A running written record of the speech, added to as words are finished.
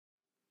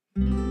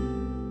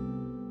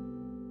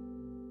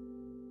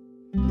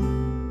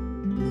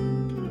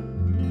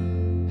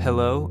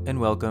Hello and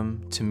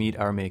welcome to Meet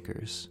Our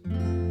Makers,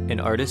 an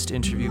artist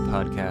interview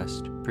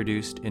podcast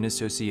produced in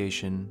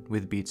association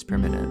with Beats Per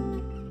Minute.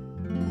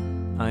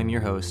 I'm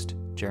your host,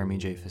 Jeremy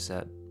J.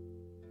 Facette.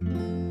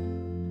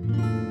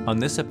 On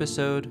this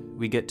episode,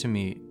 we get to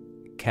meet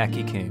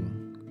Kaki King.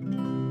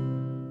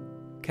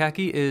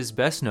 Kaki is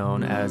best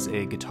known as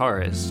a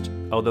guitarist,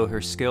 although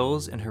her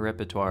skills and her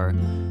repertoire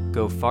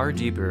go far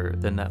deeper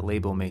than that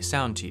label may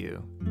sound to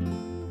you.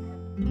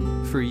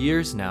 For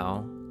years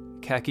now,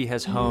 Kaki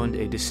has honed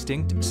a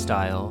distinct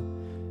style,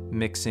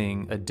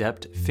 mixing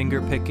adept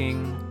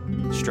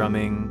fingerpicking,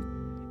 strumming,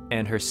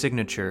 and her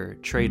signature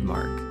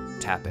trademark,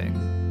 tapping.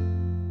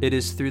 It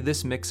is through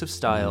this mix of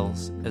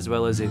styles, as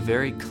well as a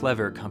very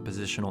clever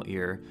compositional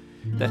ear,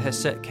 that has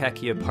set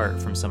Kaki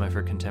apart from some of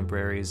her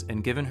contemporaries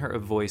and given her a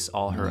voice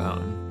all her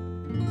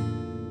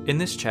own. In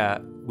this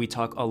chat, we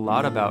talk a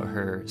lot about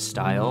her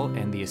style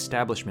and the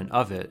establishment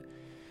of it,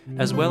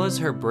 as well as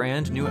her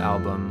brand new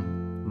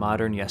album,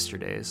 Modern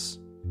Yesterdays.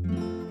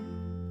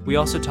 We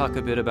also talk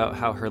a bit about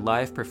how her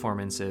live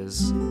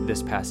performances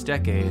this past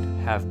decade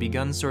have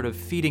begun sort of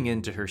feeding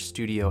into her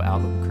studio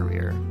album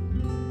career,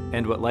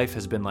 and what life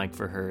has been like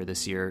for her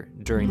this year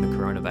during the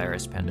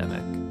coronavirus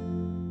pandemic.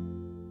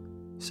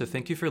 So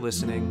thank you for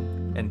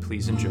listening, and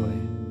please enjoy.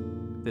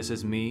 This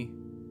is me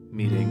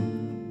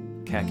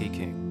meeting Kaki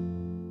King.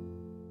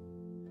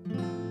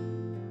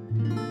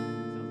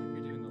 Sounds like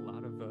you're doing a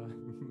lot of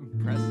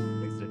press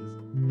these days.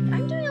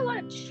 I'm doing a lot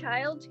of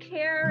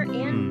childcare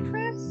and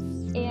press,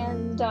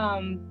 and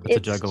It's a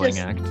juggling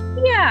act.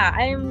 Yeah,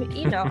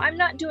 I'm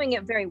not doing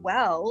it very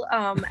well,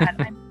 and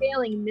I'm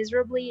failing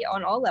miserably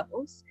on all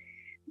levels.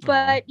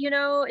 But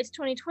it's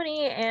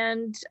 2020,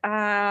 and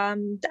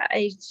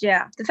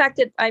the fact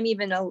that I'm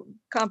even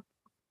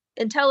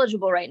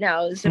intelligible right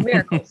now is a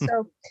miracle.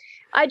 So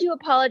I do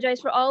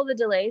apologize for all the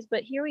delays,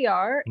 but here we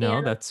are.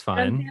 No, that's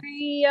fine.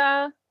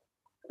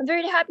 I'm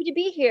very happy to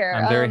be here.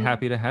 I'm very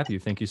happy to have you.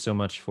 Thank you so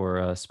much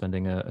for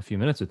spending a few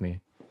minutes with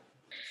me.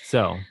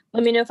 So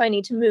let me know if I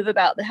need to move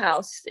about the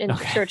house in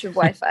search of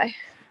Wi-Fi.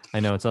 I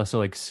know it's also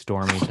like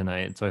stormy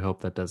tonight, so I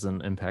hope that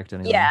doesn't impact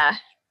anything. Yeah.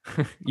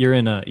 You're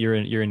in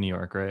New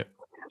York, right?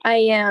 I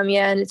am,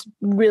 yeah, and it's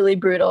really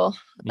brutal.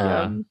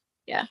 Yeah.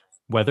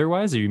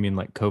 Weather-wise, or you mean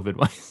like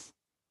COVID-wise?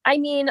 I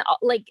mean,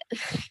 like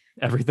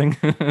everything.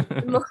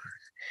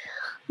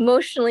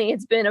 Emotionally,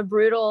 it's been a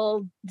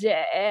brutal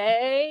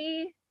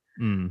day.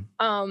 No,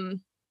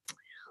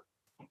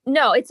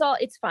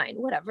 it's fine.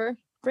 Whatever.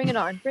 Bring it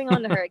on. Bring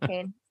on the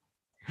hurricane.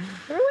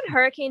 Remember when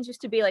hurricanes used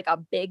to be like a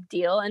big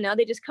deal, and now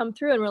they just come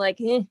through, and we're like,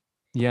 eh.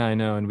 Yeah, I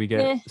know, and we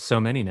get so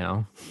many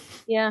now.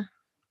 Yeah.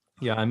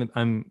 Yeah,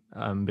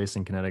 I'm based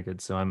in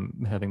Connecticut, so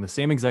I'm having the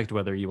same exact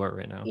weather you are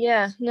right now.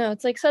 Yeah, no,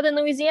 it's like Southern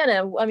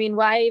Louisiana. I mean,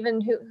 why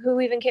even? Who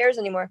even cares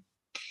anymore?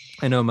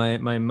 I know my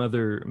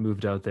mother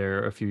moved out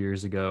there a few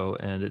years ago,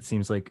 and it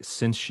seems like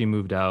since she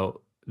moved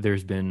out,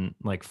 there's been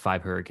like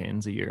 5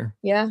 hurricanes a year.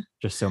 Yeah,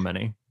 just so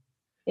many.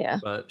 Yeah,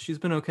 but she's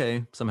been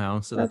okay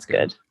somehow, so that's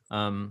good.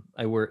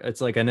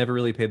 It's like I never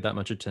really paid that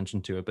much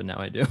attention to it, but now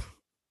I do.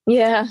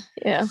 Yeah.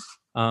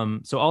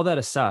 So all that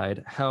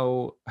aside,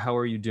 how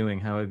are you doing?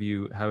 How have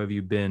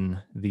you been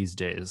these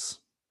days?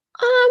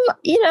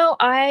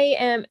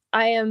 I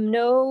am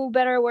no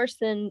better or worse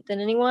than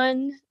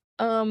anyone.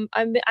 I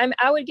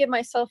would give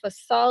myself a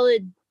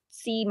solid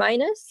C-. I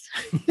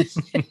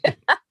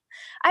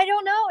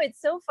don't know. It's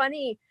so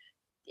funny.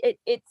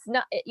 It's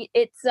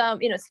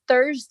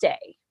Thursday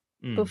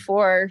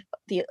before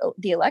the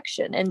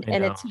election, and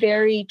it's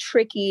very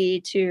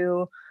tricky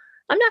to.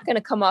 I'm not going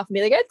to come off and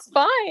be like, it's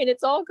fine,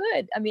 it's all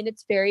good. I mean,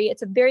 it's a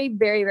very,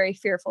 very, very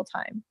fearful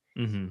time.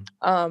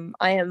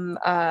 I am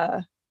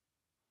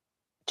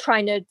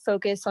trying to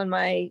focus on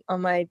my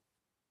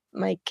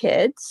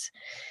kids,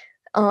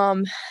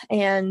 and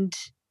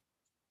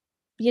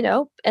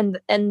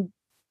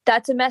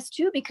that's a mess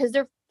too, because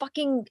they're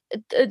fucking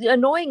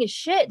annoying as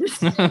shit.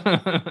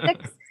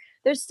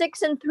 They're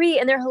 6 and 3,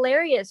 and they're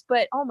hilarious.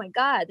 But oh my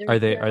god, are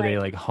they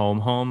like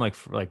home like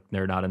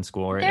they're not in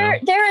school right now?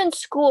 They're in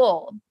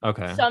school.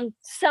 Okay.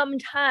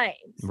 Sometimes.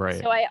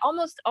 Right. So I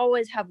almost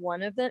always have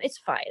one of them. It's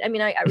fine. I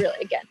mean, I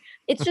really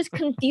it's just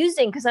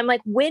confusing because I'm like,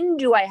 when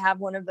do I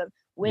have one of them?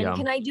 When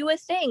can I do a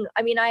thing?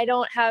 I mean, I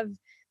don't have.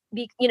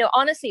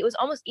 Honestly, it was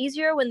almost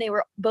easier when they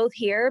were both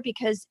here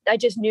because I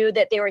just knew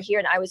that they were here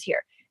and I was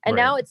here. And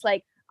now it's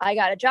like I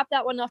gotta drop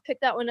that one off, pick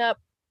that one up,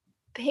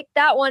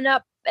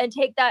 and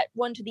take that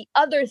one to the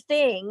other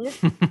thing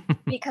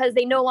because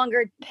they no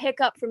longer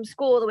pick up from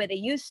school the way they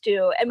used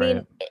to. I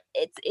mean,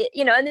 it's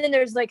and then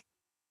there's like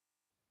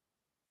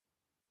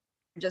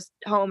just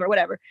home or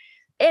whatever.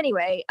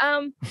 Anyway,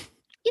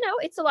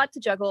 it's a lot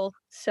to juggle.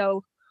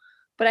 So,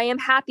 but I am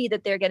happy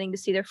that they're getting to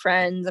see their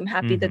friends. I'm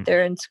happy that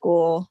they're in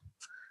school,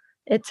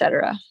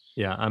 etc.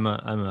 Yeah, I'm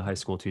a high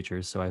school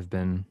teacher, so I've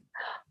been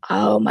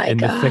in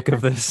the thick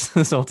of this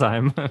whole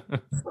time.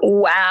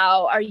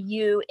 Wow. Are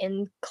you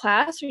in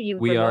class or you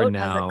we remote? Are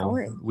now.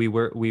 We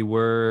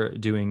were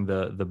doing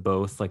the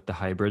both, like the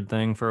hybrid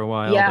thing for a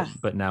while,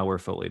 but now we're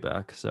fully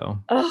back. So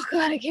oh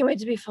god, I can't wait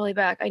to be fully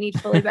back. I need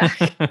fully back.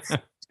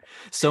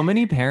 So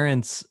many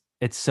parents,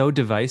 it's so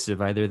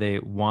divisive. Either they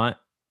want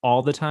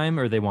all the time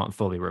or they want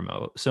fully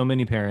remote. So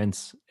many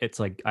parents, it's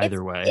like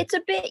either way. It's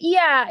a bit,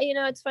 yeah. You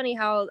know, it's funny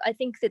how I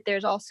think that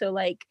there's also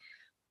like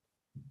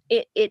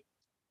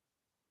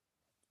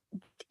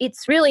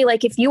it's really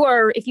like if you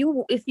want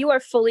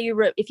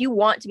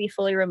to be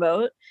fully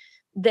remote,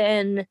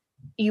 then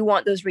you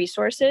want those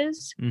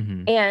resources.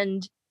 Mm-hmm.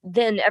 And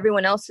then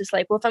everyone else is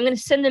like, well, if I'm going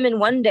to send them in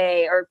one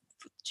day or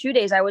 2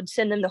 days, I would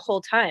send them the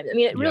whole time. I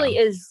mean, it really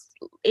is,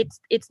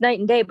 it's night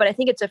and day, but I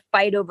think it's a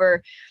fight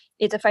over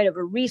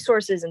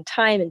resources and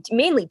time, and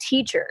mainly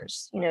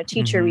teachers,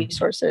 teacher mm-hmm.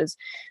 resources.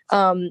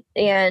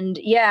 And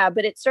yeah,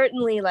 but it's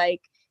certainly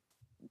like,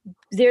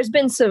 there's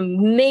been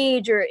some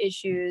major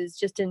issues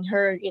just in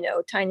her,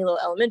 tiny little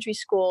elementary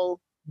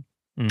school.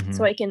 Mm-hmm.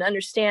 So I can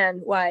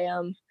understand why,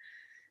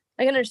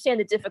 I can understand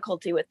the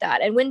difficulty with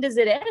that. And when does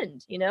it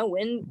end?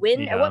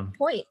 When at what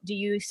point do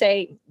you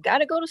say,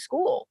 gotta go to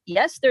school?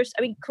 Yes,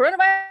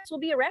 coronavirus will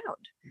be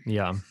around.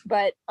 Yeah.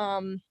 But,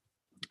 oh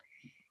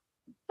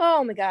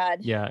my God.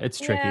 Yeah, it's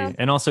tricky. Yeah.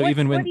 And also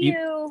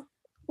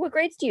what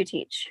grades do you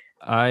teach?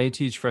 I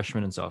teach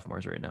freshmen and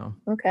sophomores right now.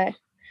 Okay.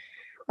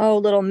 Oh,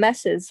 little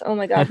messes. Oh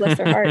my God, bless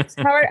their hearts.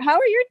 How are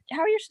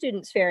your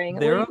students faring?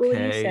 They're okay. What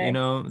do you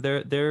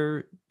say?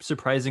 They're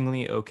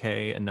surprisingly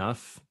okay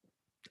enough.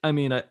 I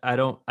mean, I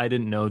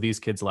didn't know these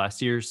kids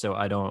last year, so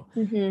I don't,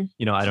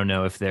 I don't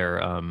know if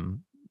they're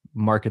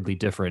markedly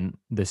different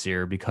this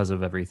year because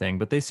of everything,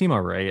 but they seem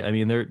all right. I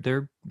mean,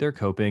 they're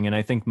coping, and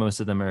I think most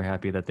of them are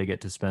happy that they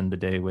get to spend the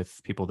day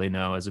with people they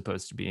know as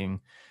opposed to being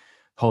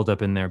holed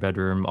up in their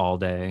bedroom all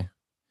day.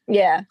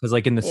 Yeah. Because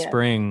like in the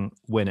spring,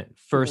 when it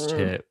first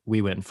hit,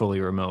 we went fully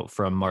remote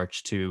from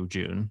March to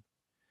June.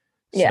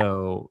 Yeah.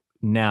 So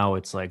now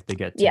it's like they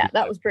get to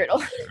that was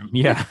brutal.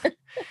 Yeah.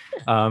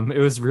 It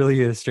was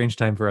really a strange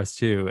time for us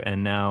too.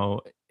 And now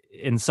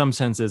in some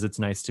senses, it's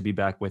nice to be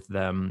back with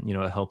them.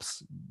 It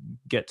helps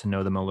get to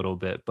know them a little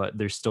bit, but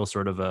there's still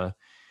sort of a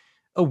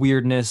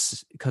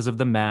weirdness because of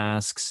the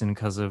masks and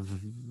because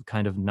of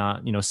kind of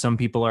not, some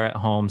people are at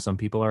home, some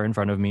people are in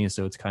front of me.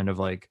 So it's kind of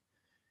like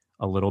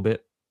a little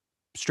bit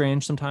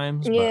strange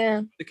sometimes.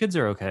 Yeah. But the kids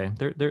are okay.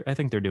 I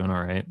think they're doing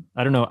all right.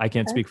 I don't know. I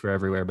can't speak for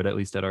everywhere, but at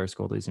least at our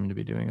school, they seem to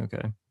be doing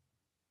okay.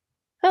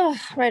 Oh,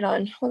 right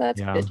on. Well, that's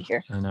good to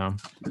hear. I know.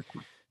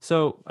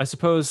 So I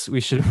suppose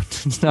we should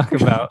talk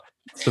about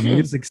some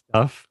music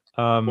stuff.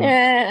 I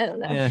don't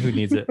know. Yeah, who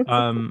needs it?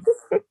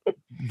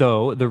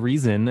 Though the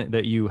reason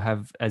that you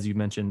have, as you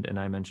mentioned, and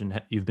I mentioned,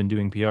 you've been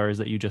doing PR is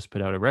that you just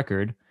put out a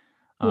record.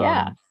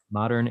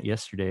 Modern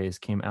Yesterdays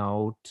came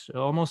out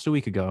almost a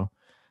week ago.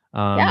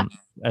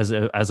 As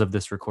of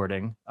this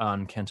recording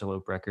on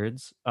Cantaloupe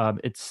Records.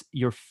 It's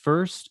your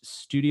first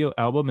studio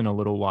album in a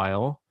little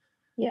while.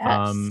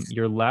 Yes.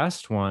 Your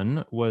last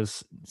one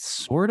was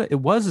it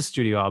was a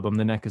studio album,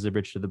 The Neck is a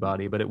Bridge to the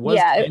Body, but it was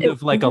kind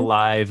of like a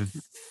live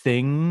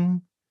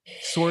thing,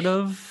 sort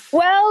of.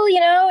 Well,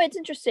 it's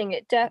interesting.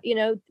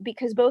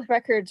 Because both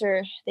records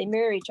they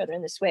mirror each other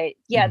in this way.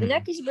 Yeah, The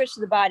Neck is a Bridge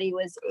to the Body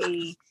was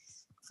a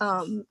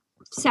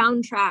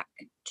soundtrack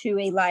to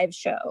a live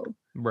show.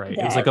 Right.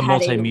 It was like a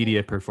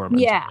multimedia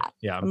performance. Yeah.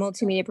 A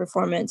multimedia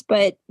performance,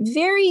 but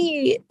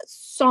very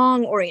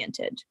song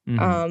oriented.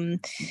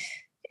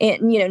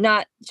 And,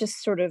 not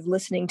just sort of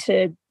listening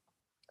to,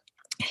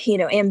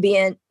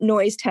 ambient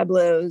noise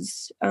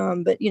tableaus,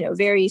 but,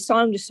 very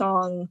song to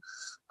song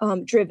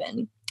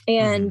driven.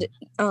 And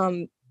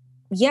so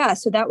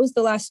that was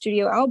the last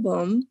studio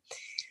album.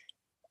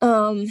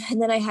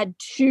 And then I had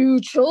 2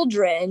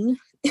 children.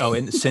 Oh,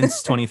 and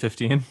since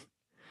 2015?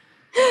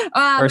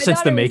 Or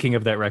since the making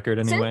of that record,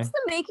 anyway? Since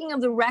the making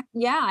of the record,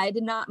 I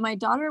did not. My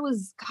daughter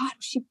was,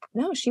 she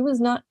was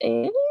not.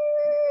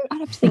 I'd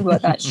have to think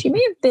about that. She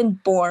may have been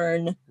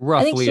born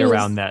roughly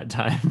around that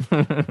time.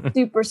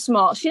 Super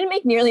small. She didn't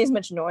make nearly as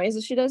much noise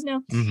as she does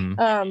now.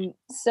 Anyway,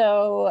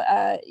 so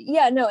I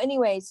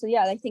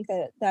think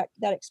that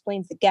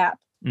explains the gap.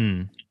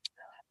 But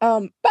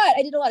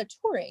I did a lot of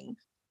touring,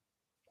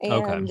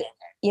 and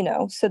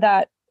so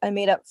that I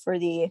made up for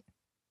the.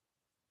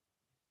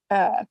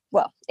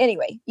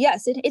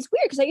 Yes, it's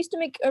weird because I used to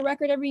make a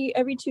record every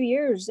 2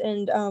 years,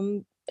 and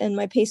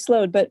my pace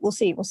slowed, but we'll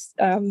see.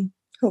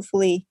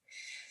 Hopefully,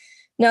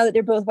 now that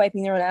they're both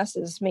wiping their own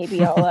asses,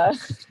 maybe I'll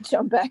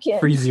jump back in.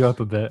 Freeze you up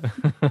a bit.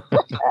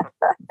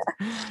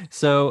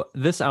 So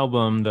this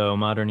album, though,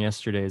 Modern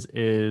Yesterdays,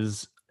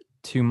 is,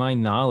 to my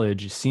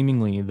knowledge,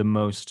 seemingly the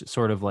most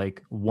sort of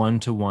like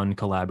one-to-one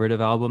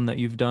collaborative album that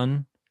you've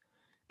done,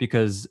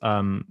 because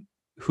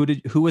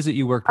who was it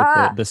you worked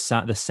with?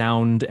 The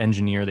sound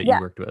engineer that you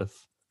worked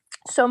with?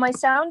 So my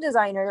sound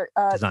designer.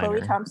 Chloe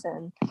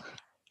Thompson.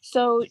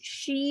 So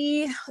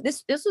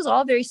this was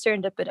all very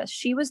serendipitous.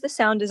 She was the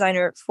sound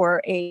designer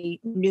for a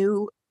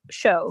new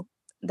show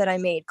that I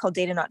made called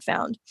Data Not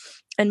Found,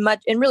 and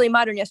really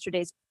Modern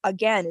Yesterdays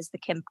again is the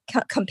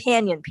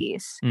companion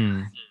piece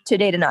to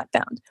Data Not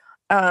Found.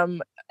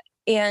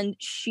 And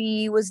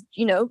she was,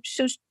 she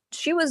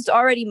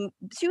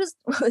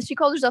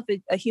called herself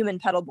a human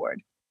pedal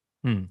board.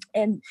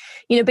 And,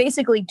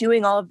 basically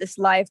doing all of this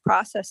live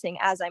processing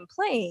as I'm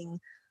playing,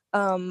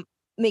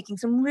 making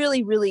some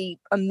really, really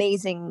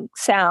amazing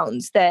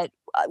sounds that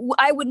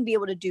I wouldn't be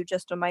able to do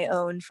just on my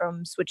own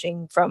from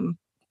switching from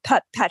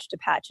patch to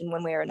patch in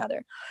one way or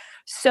another.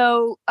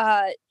 So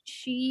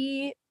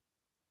she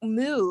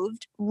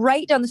moved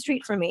right down the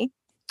street from me,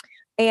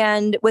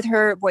 and with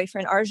her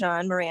boyfriend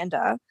Arjan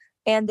Miranda,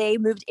 and they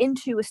moved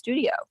into a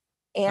studio.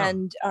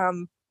 And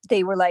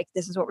they were like,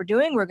 this is what we're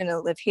doing. We're going to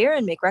live here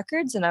and make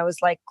records. And I was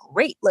like,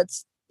 great,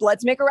 let's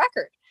make a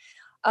record.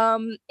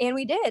 And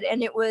we did.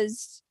 And it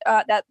was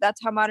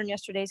that's how Modern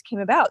Yesterdays came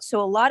about. So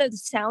a lot of the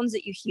sounds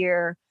that you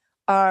hear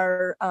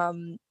are,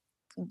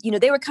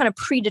 they were kind of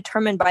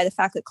predetermined by the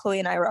fact that Chloe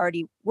and I were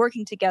already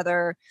working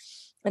together.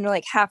 And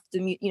like half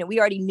the, we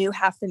already knew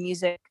half the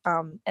music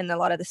and a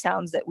lot of the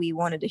sounds that we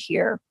wanted to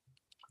hear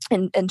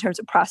in terms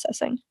of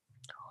processing.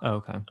 Oh,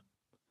 okay.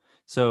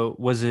 So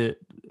was it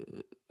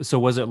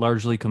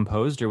largely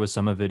composed, or was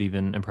some of it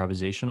even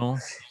improvisational?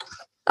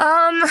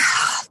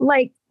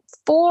 Like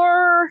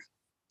 4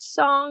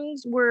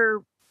 songs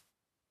were,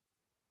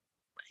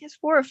 I guess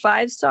 4 or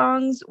 5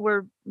 songs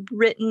were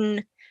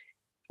written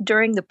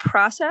during the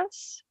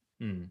process,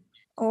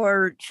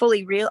 or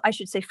fully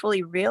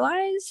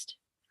realized.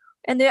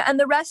 And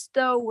the rest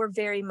though were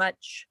very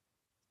much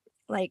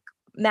like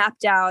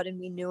mapped out, and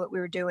we knew what we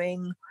were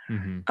doing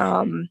in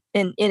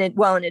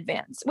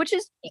advance, which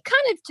is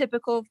kind of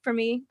typical for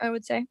me, I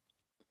would say.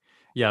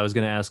 Yeah, I was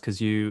going to ask, because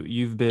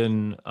you've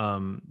been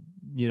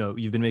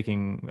you've been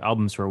making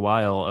albums for a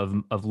while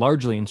of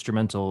largely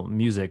instrumental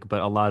music,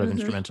 but a lot of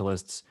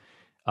instrumentalists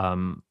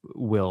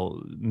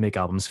will make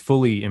albums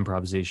fully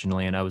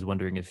improvisationally, and I was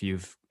wondering if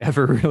you've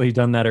ever really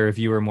done that, or if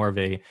you were more of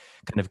a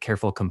kind of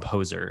careful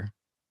composer.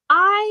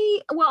 I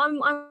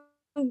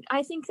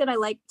think that I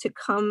like to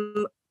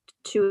come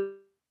to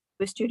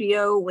a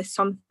studio with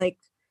some like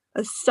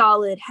a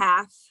solid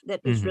half that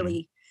is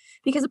really,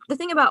 because the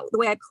thing about the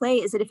way I play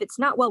is that if it's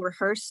not well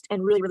rehearsed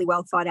and really, really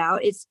well thought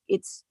out, it's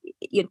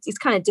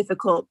kind of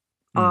difficult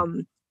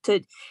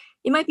it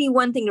might be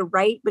one thing to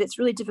write, but it's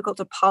really difficult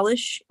to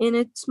polish in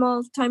a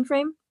small time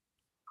frame.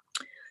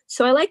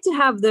 So I like to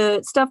have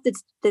the stuff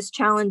that's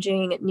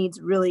challenging. It needs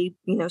really,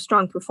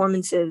 strong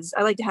performances.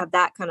 I like to have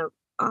that kind of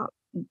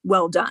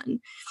well done.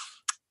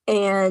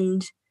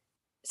 And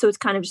so it's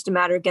kind of just a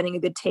matter of getting a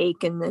good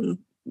take and then,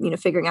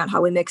 figuring out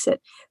how we mix it.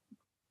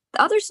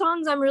 The other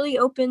songs, I'm really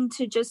open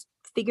to just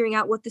figuring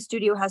out what the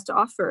studio has to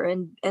offer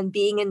and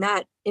being in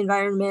that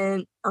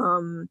environment,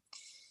 and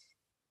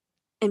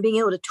being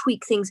able to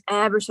tweak things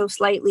ever so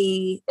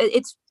slightly.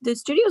 The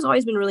studio's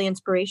always been really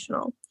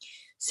inspirational.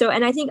 So,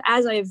 and I think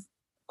as I've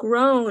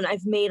grown,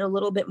 I've made a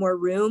little bit more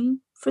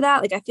room for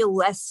that. Like I feel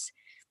less,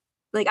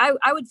 like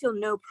I would feel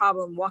no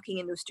problem walking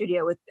into a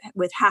studio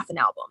with half an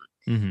album.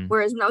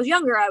 Whereas when I was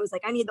younger, I was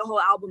like, I need the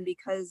whole album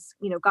because,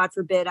 God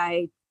forbid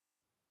I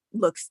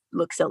look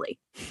silly.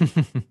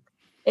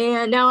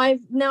 And now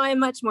I'm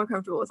much more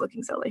comfortable with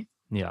looking silly.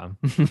 Yeah.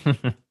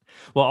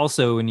 Well,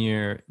 also when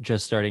you're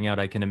just starting out,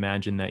 I can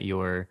imagine that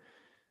your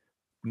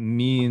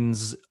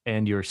means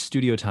and your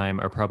studio time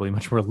are probably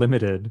much more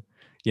limited,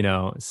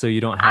 so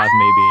you don't have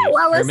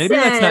or maybe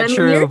that's not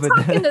true. You're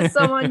talking to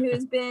someone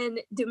who's been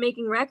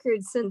making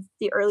records since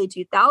the early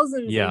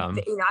 2000s. Yeah. And,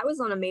 I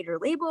was on a major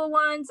label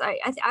once. I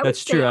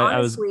that's true.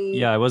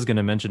 Honestly, I was going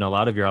to mention a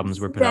lot of your albums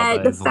were put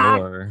out by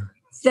Velour.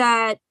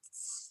 That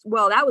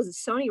was a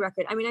Sony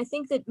record. I mean, I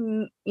think that,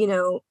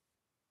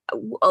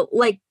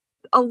 like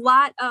a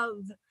lot of,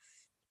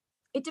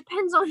 it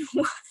depends on, it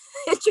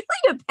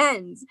really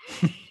depends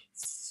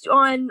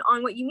on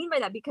what you mean by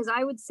that, because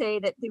I would say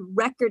that the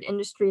record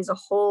industry as a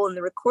whole and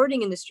the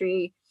recording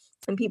industry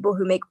and people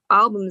who make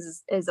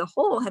albums as a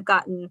whole have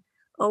gotten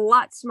a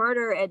lot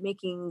smarter at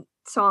making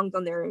songs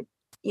on their,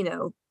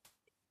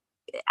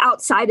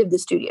 outside of the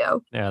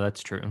studio. Yeah,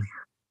 that's true.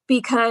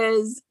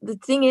 Because the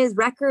thing is,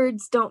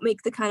 records don't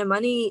make the kind of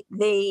money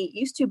they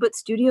used to, but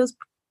studios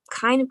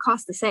kind of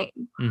cost the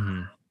same.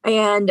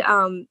 And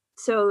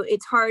so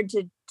it's hard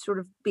to sort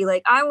of be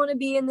like, I want to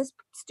be in this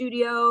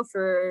studio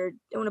I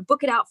want to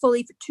book it out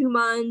fully for 2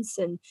 months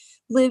and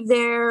live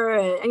there.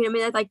 And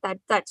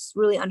that's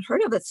really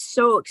unheard of. That's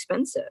so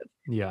expensive.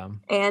 Yeah.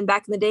 And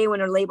back in the day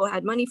when a label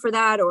had money for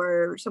that,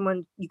 or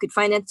someone you could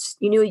finance,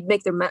 you'd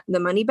make the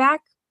money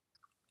back,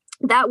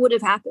 that would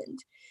have happened.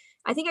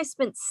 I think I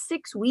spent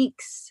 6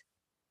 weeks.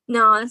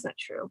 No, that's not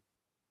true.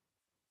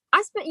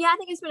 I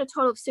think I spent a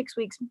total of 6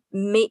 weeks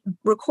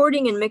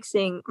recording and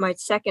mixing my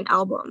second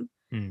album.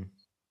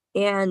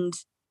 And,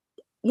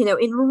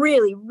 in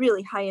really,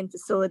 really high-end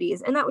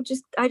facilities. And I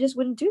just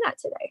wouldn't do that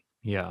today.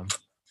 Yeah.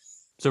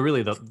 So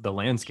really the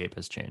landscape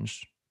has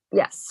changed.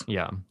 Yes.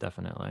 Yeah,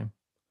 definitely.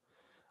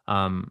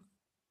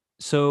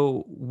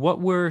 So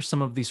what were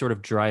some of the sort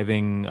of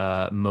driving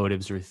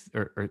motives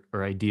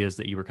or ideas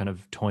that you were kind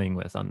of toying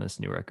with on this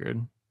new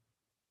record?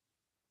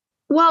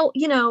 Well,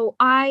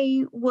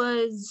 I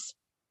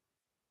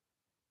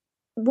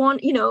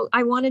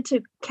wanted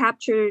to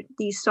capture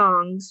these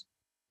songs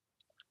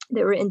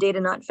that were in Data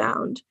Not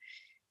Found.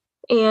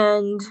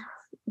 And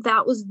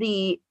that was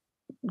the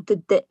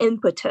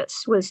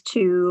impetus, was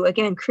to,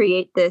 again,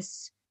 create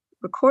this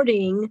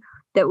recording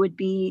that would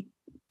be,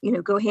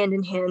 go hand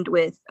in hand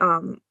with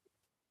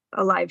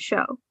a live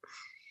show.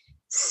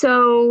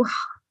 So,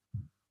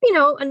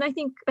 and I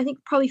think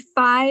probably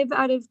 5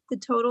 out of the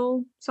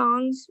total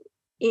songs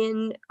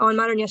on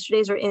Modern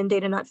Yesterdays are in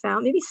Data Not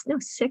Found. Maybe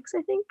 6,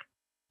 I think.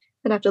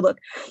 I'd have to look.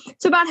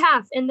 So about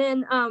half. And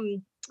then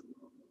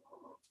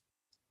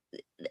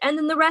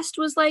the rest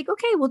was like,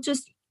 okay, we'll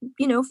just,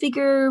 we'll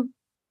figure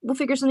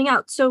something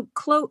out. So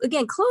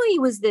Chloe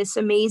was this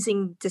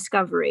amazing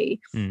discovery,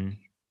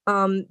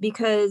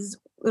 because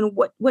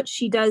what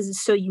she does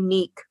is so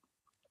unique.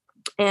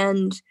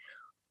 And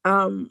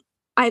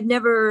I've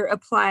never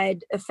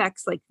applied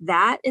effects like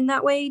that in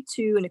that way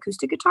to an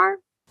acoustic guitar.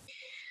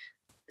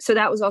 So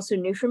that was also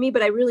new for me,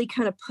 but I really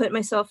kind of put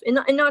myself in,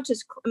 and not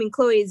just,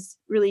 Chloe's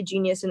really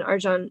genius, and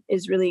Arjan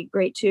is really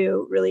great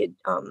too, really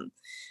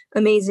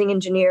amazing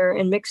engineer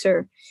and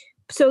mixer.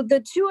 So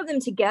the two of them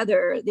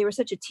together, they were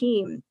such a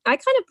team. I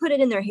kind of put it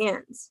in their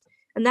hands.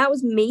 And that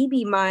was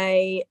maybe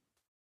my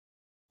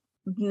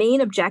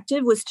main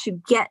objective, was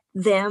to get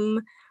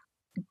them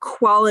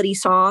quality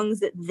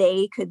songs that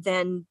they could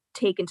then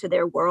take into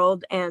their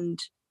world and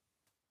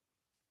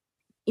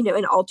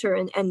and alter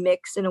and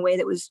mix in a way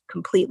that was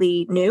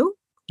completely new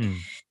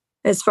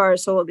as far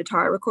as solo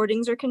guitar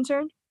recordings are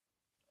concerned.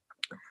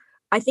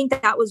 I think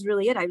that was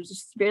really it. I was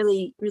just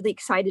really, really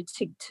excited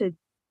to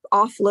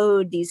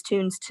offload these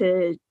tunes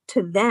to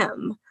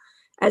them,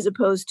 as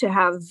opposed to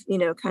have,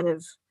 kind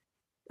of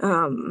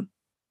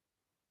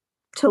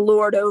to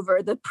lord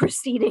over the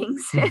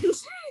proceedings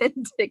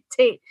and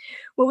dictate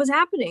what was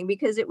happening,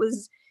 because it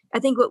was, I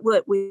think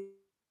what we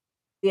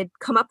had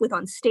come up with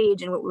on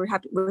stage and what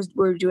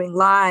we're doing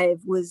live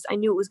was, I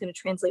knew it was going to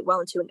translate well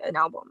into an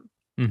album.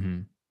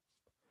 Mm-hmm.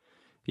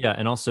 Yeah.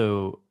 And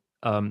also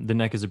The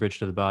Neck is a Bridge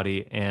to the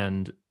Body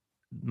and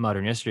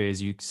Modern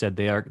Yesterdays, you said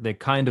they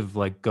kind of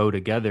like go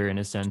together in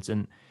a sense,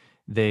 and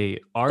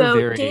they are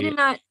very...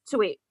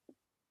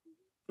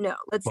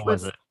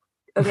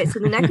 Okay, so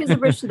The Neck is a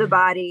Bridge to the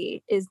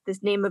Body is the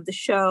name of the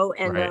show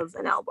and of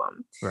an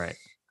album. Right.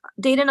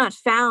 Data Not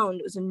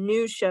Found was a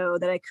new show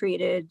that I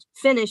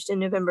finished in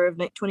November of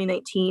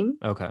 2019.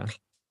 Okay.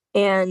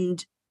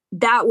 And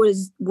that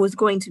was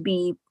going to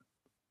be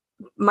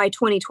my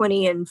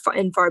 2020 and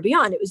far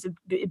beyond. It was a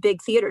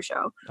big theater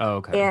show. Oh,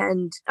 okay.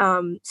 And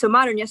so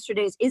Modern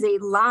Yesterdays is a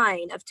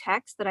line of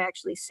text that I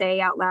actually say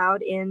out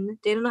loud in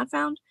Data Not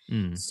Found.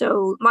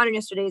 So Modern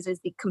Yesterdays is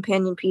the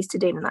companion piece to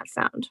Data Not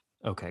Found.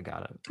 Okay,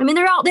 got it.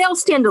 They all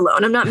stand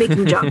alone. I'm not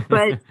making junk,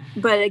 but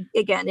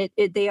again,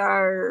 they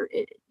are,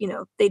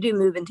 they do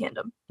move in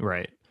tandem.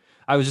 Right.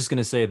 I was just going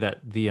to say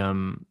that the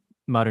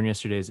Modern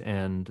Yesterdays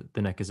and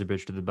The Neck is a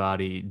Bridge to the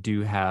Body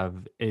do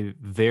have a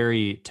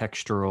very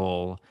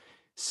textural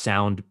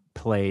sound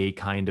play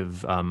kind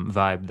of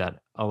vibe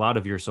that a lot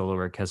of your solo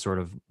work has sort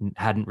of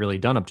hadn't really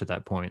done up to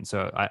that point.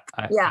 So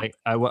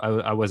I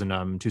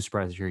wasn't too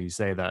surprised to hear you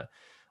say that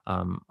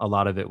a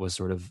lot of it was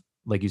sort of,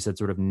 like you said,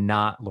 sort of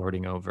not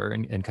lording over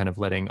and kind of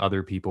letting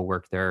other people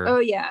work their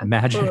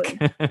magic.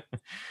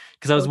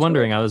 Because I was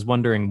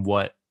wondering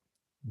what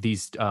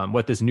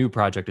this new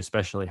project,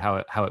 especially how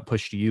it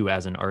pushed you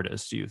as an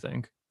artist, do you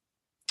think?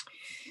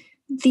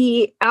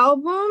 The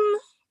album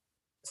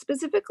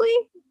specifically?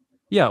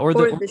 Yeah, or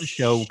the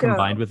show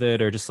combined with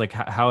it, or just like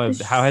how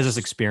has this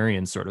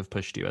experience sort of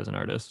pushed you as an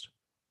artist?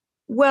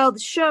 Well, the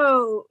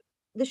show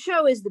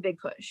is the big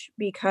push,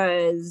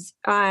 because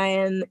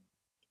The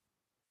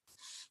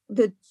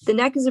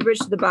Neck is a Bridge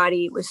to the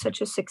Body was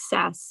such a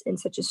success in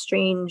such a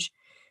strange,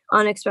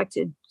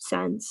 unexpected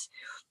sense,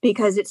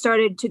 because it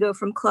started to go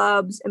from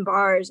clubs and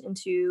bars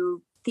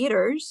into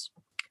theaters,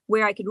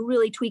 where I could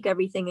really tweak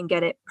everything and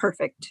get it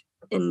perfect.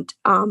 And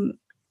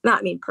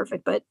not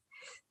perfect, but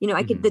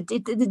I could,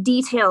 the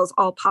details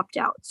all popped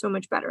out so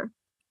much better.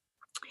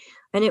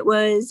 And it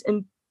was,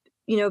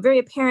 very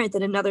apparent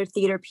that another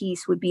theater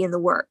piece would be in the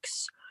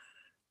works.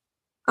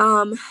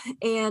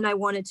 And I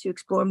wanted to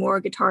explore more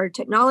guitar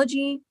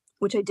technology,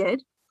 which I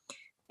did.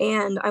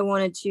 And I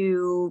wanted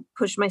to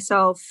push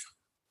myself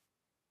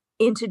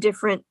into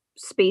different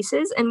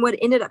spaces. And what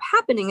ended up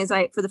happening is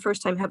I, for the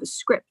first time, have a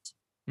script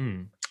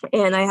and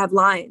I have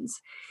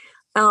lines.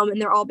 And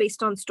they're all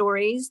based on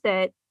stories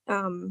that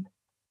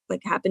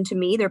happened to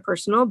me. They're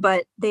personal,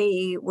 but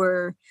they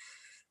were,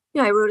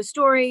 I wrote a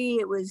story.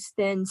 It was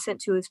then sent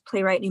to a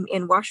playwright named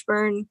Anne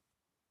Washburn.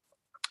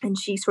 And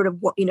she sort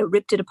of,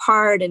 ripped it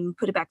apart and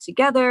put it back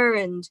together,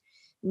 and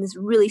in this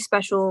really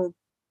special,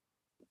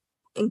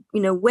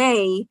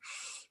 way,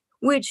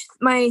 which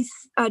my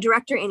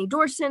director, Annie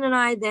Dorson, and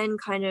I then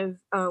kind of,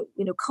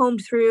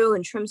 combed through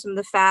and trimmed some of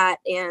the fat.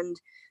 And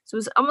so it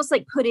was almost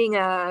like putting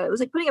a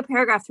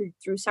paragraph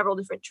through several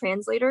different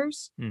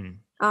translators,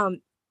 but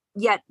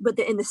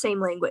in the same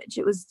language.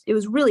 It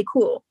was really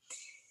cool.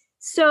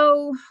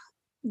 So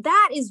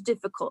that is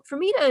difficult for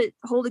me to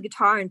hold a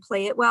guitar and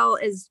play it well.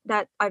 Is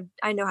that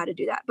I know how to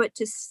do that, but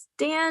to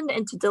stand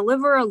and to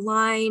deliver a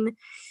line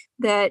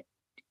that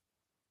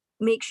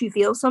makes you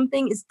feel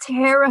something is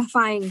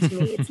terrifying to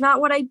me. It's not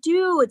what I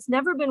do. It's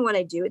never been what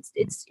I do.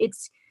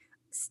 It's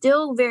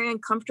still very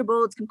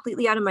uncomfortable. It's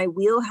completely out of my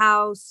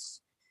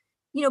wheelhouse.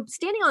 You know,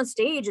 standing on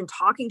stage and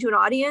talking to an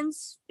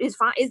audience is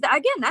fine.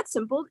 Again, that's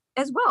simple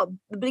as well.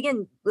 But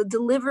again,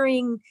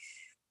 delivering,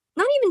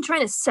 not even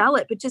trying to sell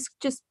it, but just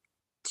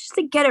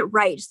to get it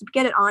right, just to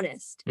get it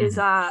honest is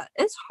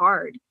it's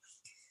hard.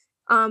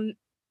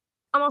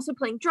 I'm also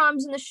playing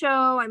drums in the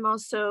show. I'm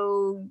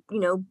also, you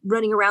know,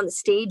 running around the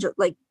stage,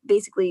 like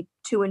basically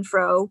to and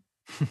fro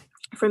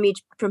from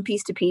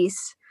piece to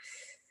piece.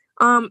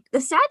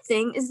 The sad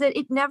thing is that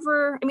it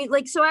never, I mean,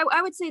 like, so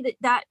I would say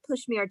that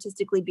pushed me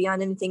artistically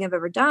beyond anything I've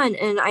ever done.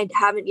 And I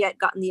haven't yet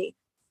gotten the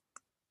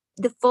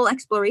full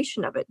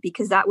exploration of it,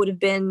 because that would have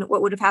been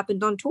what would have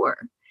happened on tour.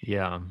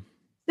 Yeah.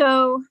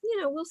 So,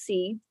 you know, we'll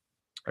see.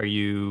 Are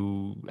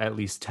you at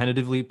least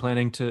tentatively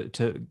planning to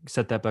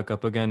set that back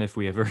up again if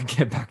we ever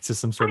get back to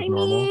some sort of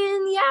normal?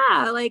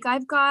 Yeah, like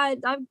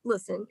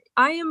listen,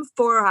 I am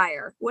for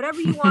hire.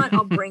 Whatever you want,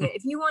 I'll bring it.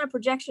 If you want a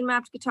projection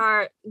mapped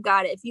guitar,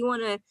 got it. If you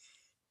want a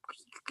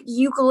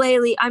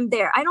ukulele, I'm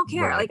there. I don't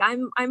care. Right. Like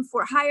I'm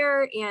for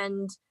hire,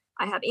 and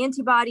I have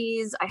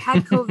antibodies. I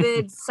had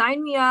COVID.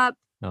 Sign me up.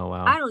 Oh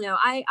wow. I don't know.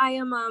 I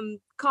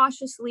am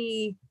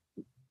cautiously,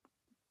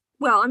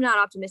 well, I'm not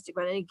optimistic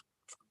about anything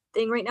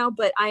right now,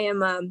 but I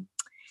am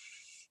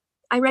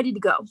I'm ready to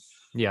go.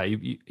 Yeah,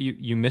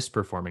 you miss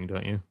performing,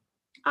 don't you?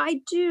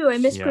 I do. I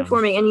miss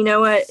performing, and you know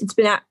what?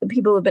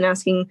 People have been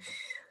asking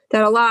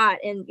that a lot,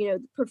 and you know,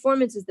 the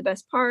performance is the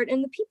best part,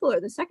 and the people are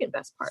the second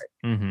best part.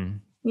 Mm-hmm.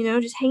 You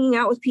know, just hanging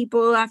out with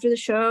people after the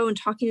show and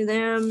talking to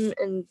them,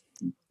 and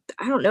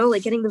I don't know,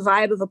 like getting the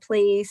vibe of a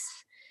place.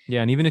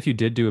 Yeah, and even if you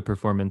did do a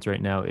performance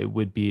right now, it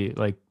would be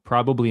like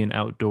probably an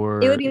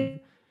outdoor. It would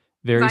be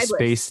very vibe-less.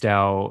 Spaced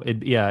out.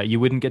 You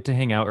wouldn't get to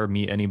hang out or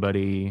meet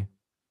anybody.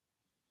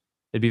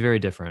 It'd be very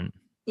different.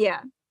 Yeah.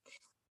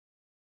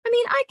 I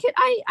mean,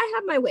 I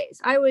have my ways.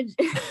 I would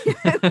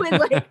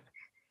like,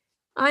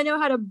 I know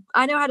how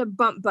to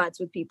bump butts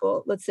with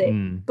people, let's say.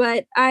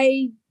 But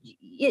I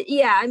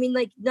mean,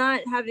 like,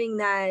 not having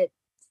that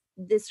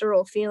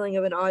visceral feeling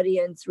of an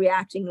audience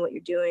reacting to what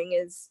you're doing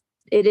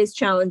is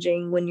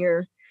challenging when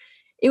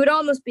it would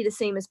almost be the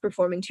same as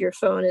performing to your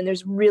phone, and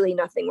there's really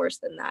nothing worse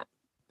than that.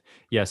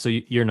 Yeah, so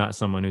you're not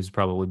someone who's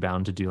probably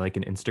bound to do like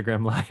an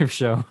Instagram live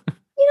show.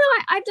 You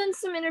know, I've done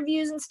some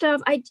interviews and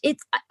stuff.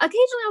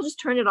 Occasionally I'll just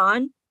turn it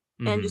on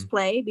and just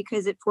play,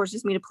 because it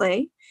forces me to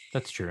play.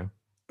 That's true.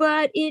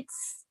 But I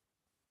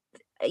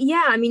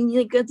mean,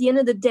 like, at the end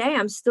of the day,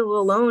 I'm still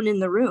alone in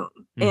the room,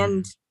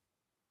 and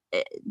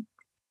I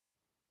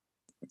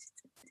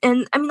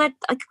mean, like,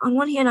 on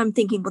one hand, I'm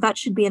thinking, well, that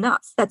should be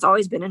enough. That's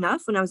always been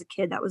enough. When I was a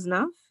kid, that was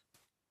enough.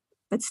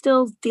 It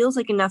still feels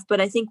like enough,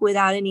 but I think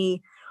without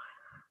any,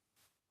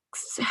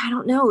 I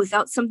don't know,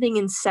 without something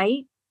in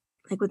sight,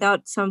 like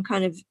without some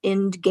kind of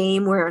end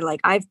game where,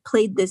 like, I've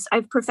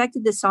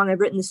perfected this song, I've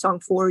written this song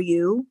for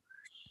you,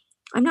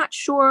 I'm not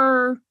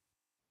sure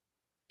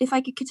if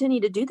I could continue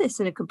to do this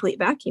in a complete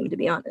vacuum, to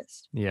be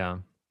honest. Yeah.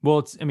 Well,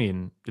 it's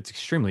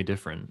extremely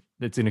different.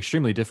 It's an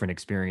extremely different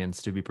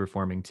experience to be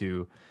performing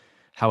to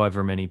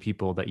however many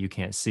people that you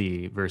can't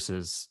see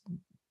versus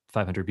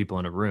 500 people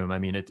in a room. I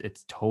mean,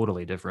 it's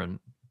totally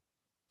different.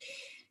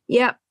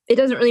 Yeah. It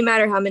doesn't really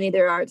matter how many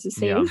there are. It's the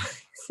same,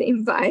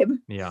 same vibe.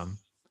 Yeah.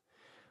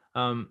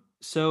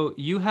 So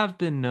you have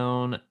been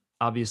known,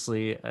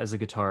 obviously, as a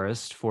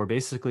guitarist for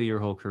basically your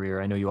whole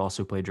career. I know you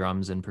also play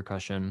drums and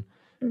percussion.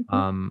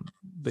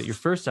 But your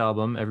first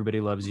album,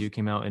 Everybody Loves You,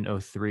 came out in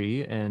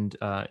 2003, and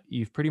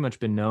you've pretty much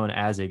been known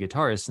as a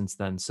guitarist since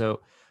then.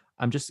 So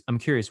I'm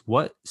curious,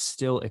 what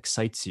still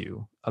excites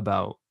you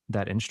about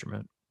that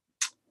instrument?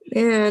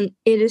 Man,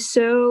 it is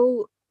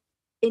so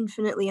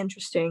infinitely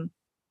interesting.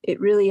 It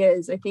really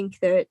is. I think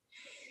I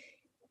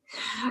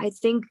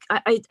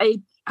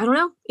don't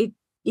know.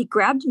 It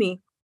grabbed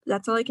me.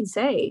 That's all I can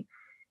say.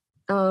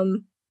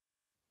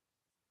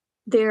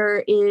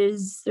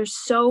 There's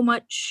so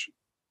much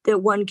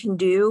that one can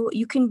do.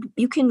 You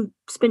can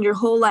spend your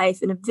whole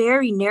life in a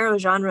very narrow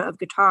genre of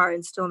guitar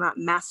and still not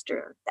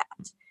master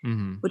that,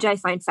 which I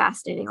find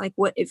fascinating. Like,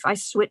 what if I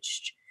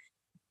switched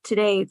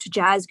today to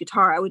jazz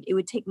guitar? It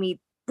would take me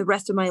the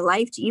rest of my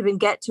life to even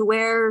get to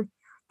where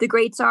the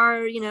greats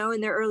are, you know,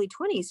 in their early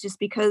 20s, just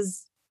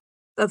because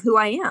of who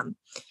I am.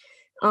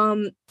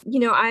 You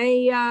know,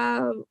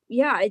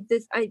 I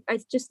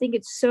just think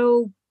it's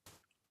so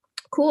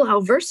cool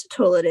how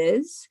versatile it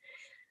is,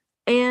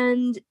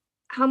 and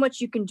how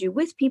much you can do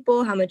with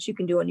people, how much you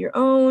can do on your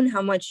own,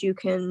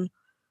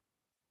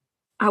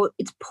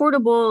 it's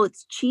portable,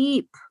 it's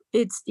cheap,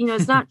 it's, you know,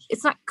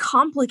 it's not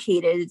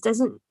complicated. It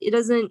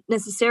doesn't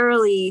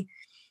necessarily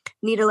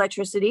need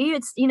electricity.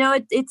 It's, you know,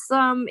 it's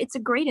a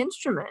great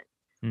instrument.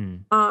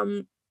 And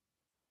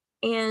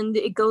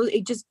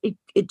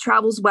it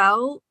travels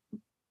well.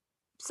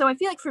 So I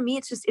feel like for me,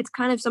 it's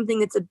kind of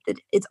something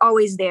it's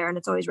always there and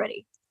it's always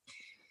ready.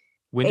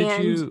 When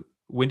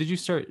did you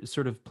start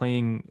sort of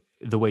playing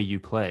the way you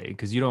play?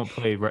 Because you don't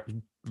play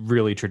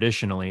really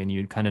traditionally, and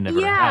you kind of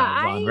never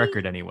have on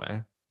record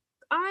anyway.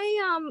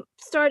 I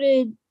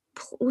started,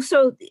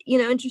 so, you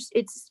know,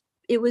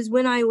 it was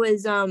when I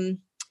was, you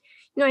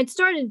know, I'd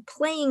started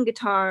playing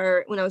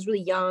guitar when I was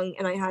really young,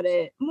 and I had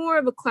a more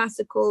of a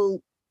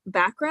classical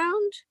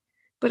background,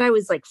 but I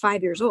was like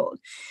 5 years old.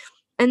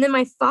 And then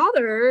my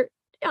father,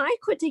 you know, I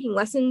quit taking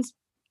lessons,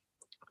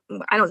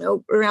 I don't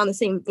know, around the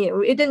same, you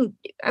know,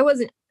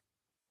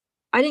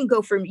 I didn't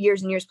go for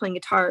years and years playing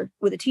guitar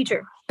with a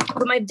teacher,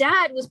 but my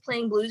dad was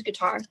playing blues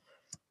guitar,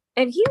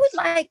 and he would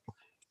like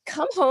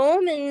come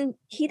home and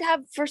he'd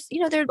have first, you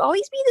know, there'd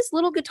always be this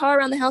little guitar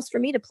around the house for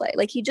me to play.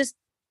 Like he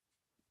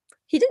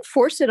didn't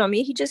force it on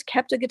me. He just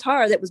kept a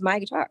guitar that was my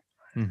guitar.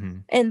 Mm-hmm.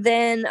 And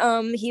then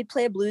he'd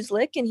play a blues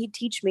lick and he'd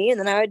teach me, and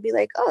then I would be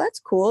like, oh, that's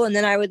cool. And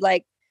then I would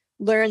like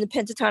learn the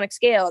pentatonic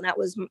scale, and that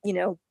was, you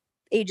know,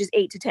 ages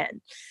 8 to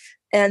 10.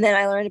 And then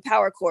I learned a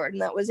power chord,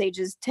 and that was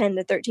ages 10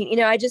 to 13. You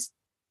know, I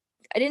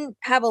didn't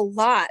have a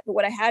lot, but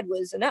what I had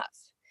was enough.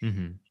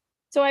 Mm-hmm.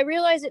 So I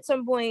realized at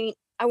some point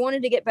I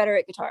wanted to get better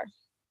at guitar.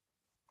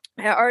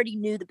 I already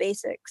knew the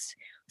basics.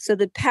 So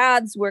the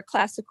paths were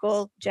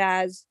classical,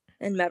 jazz,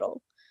 and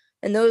metal.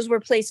 And those were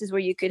places where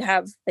you could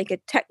have like a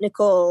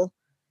technical,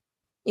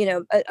 you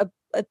know,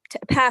 a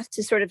path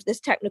to sort of this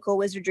technical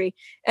wizardry.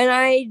 And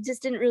I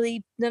just didn't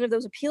really, none of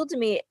those appealed to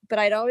me, but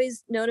I'd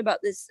always known about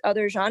this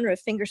other genre,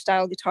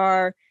 fingerstyle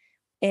guitar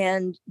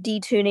and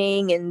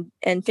detuning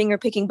and finger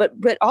picking,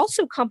 but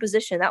also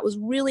composition. That was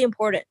really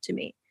important to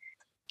me.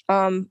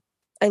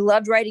 I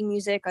loved writing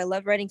music. I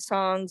loved writing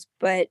songs,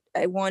 but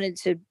I wanted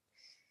to,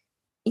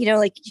 you know,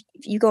 like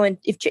if you go in,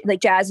 if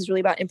like jazz is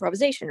really about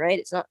improvisation, right?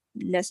 It's not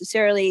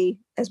necessarily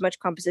as much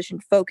composition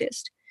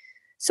focused.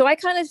 So I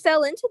kind of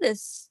fell into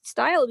this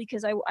style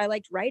because I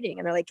liked writing,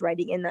 and I liked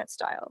writing in that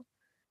style.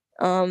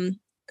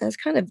 That's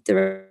kind of,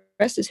 the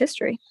rest is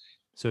history.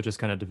 So it just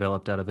kind of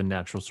developed out of a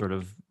natural sort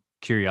of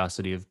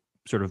curiosity of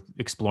sort of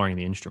exploring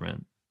the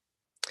instrument.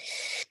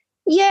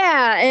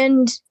 Yeah.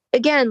 And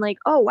again, like,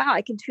 oh, wow,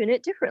 I can tune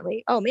it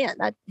differently. Oh man,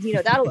 that, you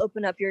know, that'll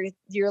open up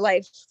your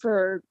life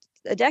for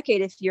a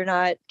decade if you're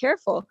not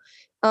careful.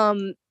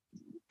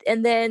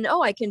 And then,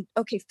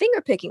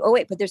 finger picking. Oh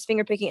wait, but there's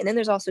finger picking, and then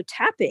there's also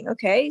tapping.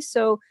 Okay.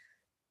 So,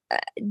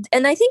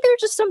 and I think there were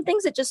just some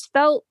things that just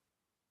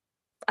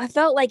I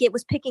felt like it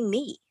was picking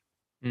me.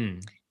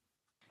 Mm.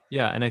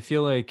 Yeah. And I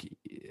feel like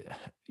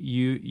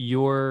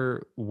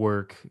your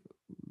work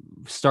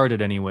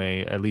started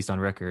anyway, at least on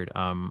record,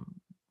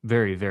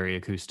 very, very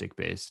acoustic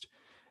based.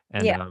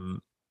 And yeah.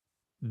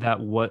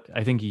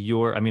 I think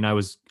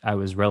I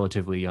was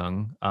relatively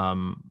young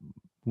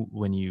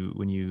when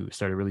you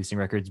started releasing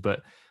records,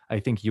 but I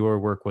think your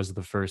work was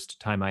the first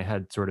time I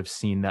had sort of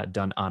seen that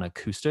done on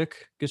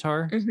acoustic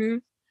guitar.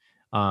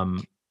 Mm-hmm.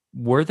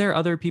 Were there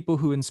other people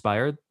who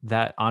inspired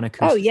that on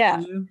acoustic?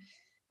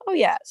 Oh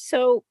yeah.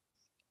 So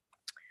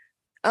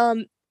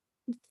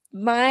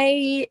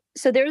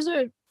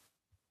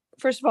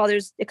first of all,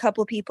 there's a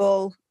couple of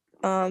people,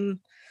 John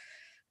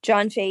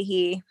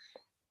Fahey,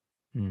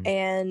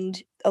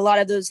 and a lot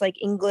of those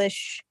like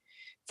English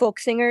folk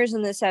singers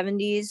in the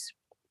 70s,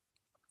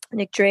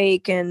 Nick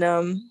Drake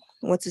and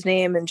what's his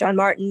name, and John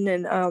Martin,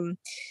 and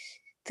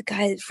the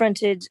guy that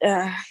fronted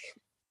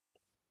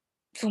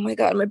oh my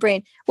god, my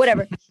brain,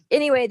 whatever.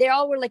 Anyway, they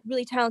all were like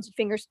really talented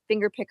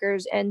finger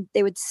pickers, and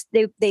they would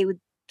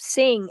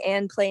sing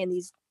and play in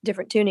these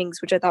different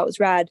tunings, which I thought was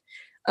rad.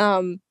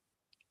 And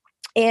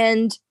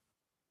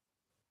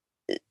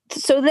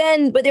so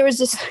then, but there was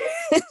this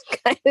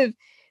kind of,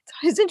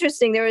 it's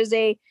interesting. There was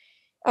a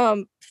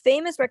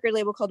famous record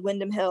label called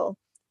Windham Hill,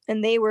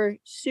 and they were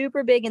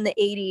super big in the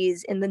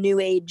 80s in the new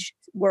age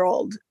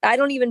world. I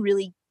don't even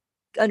really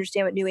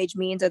understand what new age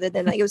means, other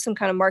than like it was some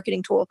kind of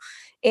marketing tool.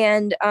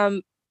 And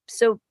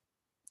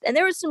and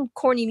there was some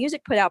corny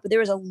music put out, but there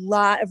was a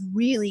lot of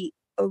really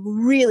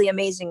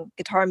amazing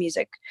guitar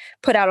music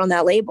put out on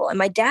that label, and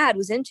my dad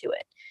was into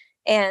it.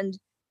 And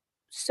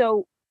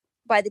so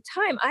by the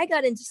time I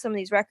got into some of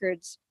these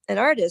records and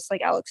artists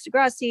like Alex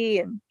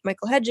Degrassi and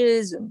Michael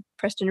Hedges and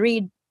Preston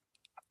Reed,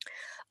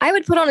 I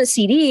would put on a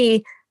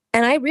CD,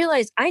 and I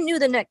realized I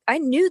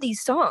knew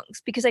these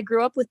songs because I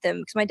grew up with them,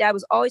 because my dad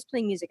was always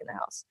playing music in the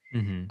house.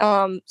 Mm-hmm.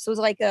 So it was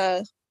like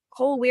a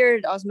whole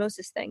weird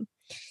osmosis thing.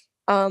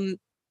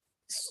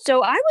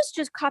 So I was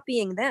just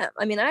copying them.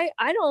 I mean, I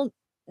don't,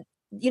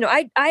 you know,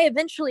 I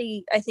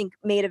eventually, I think,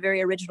 made a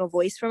very original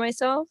voice for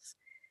myself.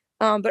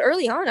 But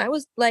early on, I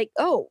was like,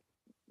 oh,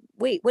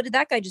 wait, what did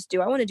that guy just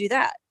do? I want to do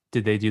that.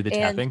 Did they do the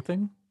tapping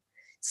thing?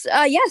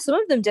 Yeah, some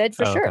of them did,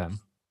 for sure. Okay.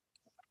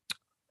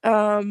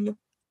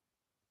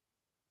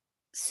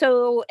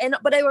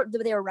 But they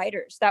were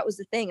writers. That was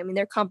the thing. I mean,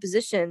 their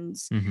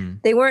compositions, mm-hmm.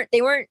 they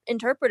weren't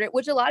interpreted,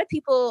 which a lot of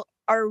people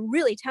are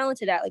really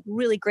talented at, like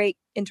really great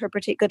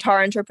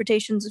guitar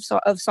interpretations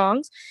of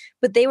songs,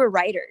 but they were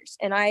writers.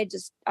 And I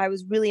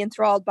was really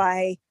enthralled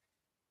by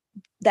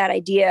that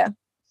idea.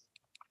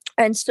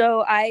 And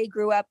so I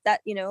grew up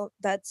that, you know,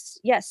 that's,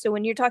 yes. So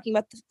when you're talking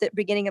about the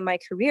beginning of my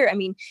career, I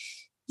mean,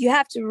 you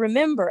have to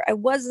remember, I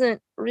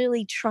wasn't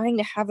really trying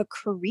to have a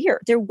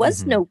career. There was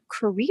mm-hmm. no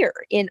career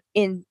in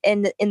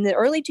the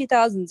early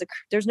 2000s.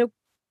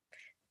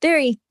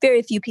 very,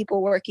 very few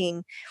people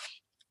working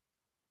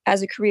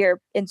as a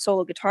career in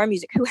solo guitar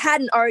music who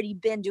hadn't already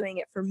been doing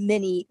it for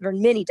many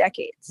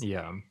decades.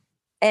 Yeah.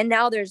 And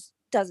now there's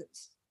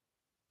dozens.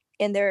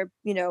 And there are,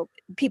 you know,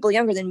 people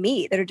younger than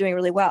me that are doing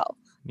really well.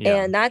 Yeah.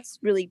 And that's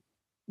really,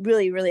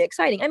 really, really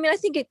exciting. I mean, I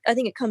think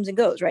it comes and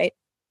goes, right?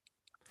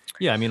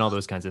 Yeah, I mean, all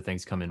those kinds of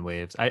things come in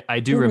waves. I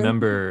do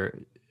remember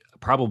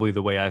probably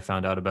the way I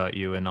found out about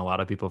you, and a lot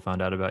of people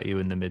found out about you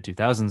in the mid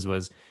 2000s,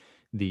 was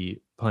the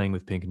Playing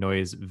with Pink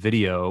Noise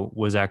video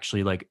was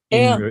actually like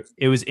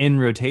it was in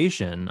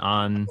rotation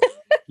on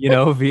you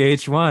know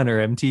VH1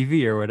 or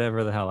MTV or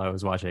whatever the hell I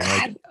was watching.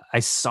 Like I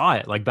saw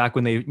it like back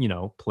when they, you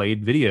know,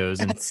 played videos.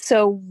 And that's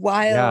so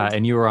wild. Yeah,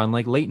 and you were on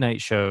like late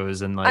night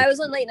shows, and like I was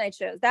on late night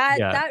shows.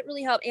 That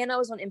really helped. And I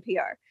was on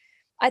NPR.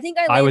 I think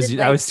I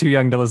was too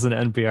young to listen to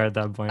NPR at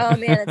that point. Oh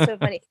man, that's so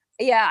funny.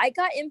 Yeah, I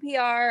got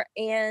NPR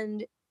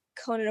and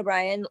Conan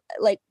O'Brien.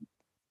 Like,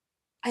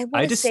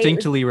 I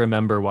distinctly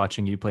remember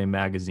watching you play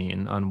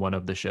Magazine on one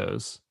of the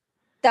shows.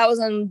 That was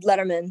on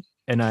Letterman.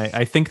 And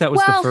I think that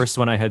was the first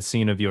one I had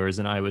seen of yours,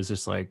 and I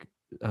was like,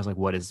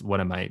 what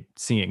am I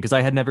seeing? Because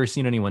I had never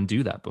seen anyone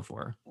do that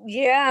before.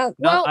 Yeah.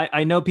 Well,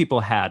 I know people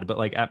had, but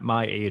like at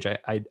my age,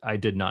 I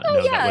did not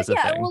know that was a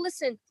thing. Well,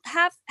 listen,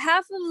 half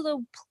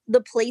of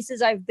the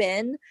places I've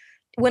been,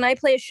 when I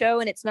play a show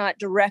and it's not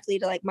directly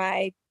to like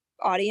my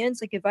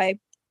audience, like if I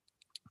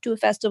do a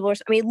festival or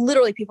something, I mean,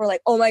 literally people are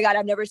like, oh my God,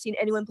 I've never seen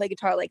anyone play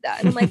guitar like that.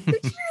 And I'm like,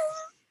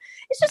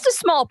 it's just a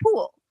small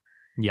pool.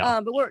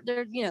 Yeah. But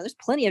there's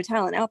plenty of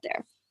talent out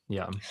there.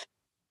 Yeah.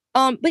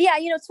 But yeah,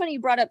 you know, it's funny you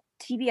brought up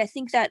TV. I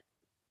think that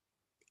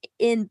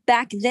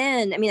back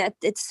then, I mean,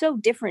 it's so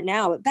different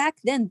now, but back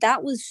then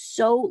that was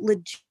so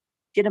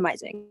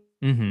legitimizing.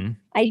 Mm-hmm.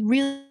 I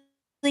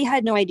really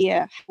had no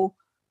idea how,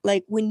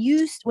 like when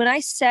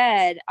I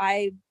said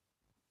I,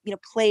 you know,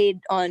 played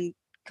on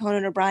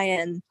Conan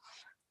O'Brien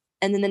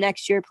and then the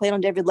next year played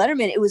on David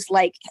Letterman, it was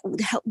like,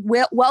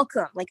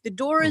 welcome, like the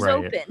door is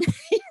open.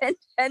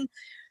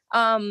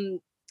 and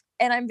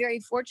I'm very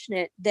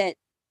fortunate that,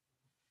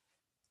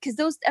 because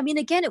those, I mean,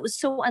 again, it was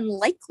so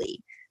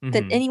unlikely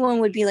that anyone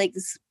would be like,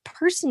 this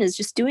person is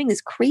just doing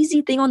this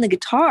crazy thing on the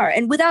guitar,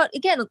 and without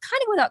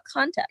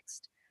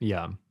context.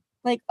 Yeah.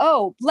 Like,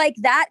 oh, like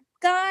that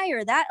guy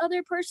or that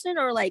other person,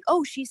 or like,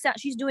 oh, she's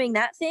doing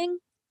that thing.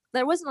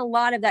 There wasn't a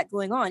lot of that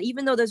going on,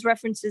 even though those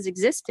references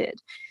existed.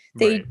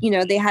 They, you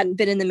know, they hadn't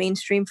been in the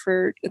mainstream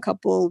for a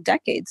couple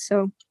decades.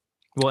 So,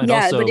 well, and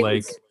also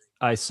like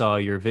I saw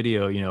your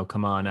video, you know,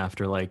 come on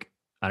after like,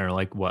 I don't know,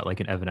 like what,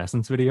 like an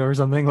Evanescence video or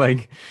something,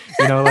 like,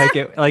 you know,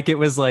 it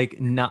was like,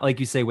 not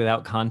like you say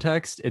without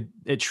context.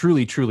 It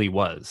truly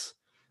was.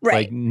 Right.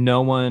 Like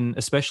no one,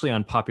 especially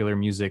on popular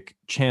music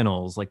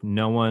channels, like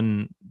no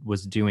one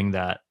was doing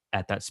that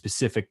at that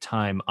specific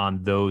time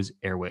on those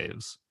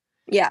airwaves.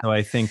 Yeah. So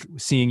I think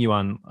seeing you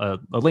on a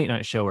late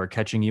night show or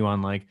catching you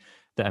on like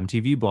the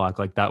MTV block,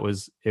 like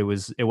it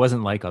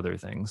wasn't like other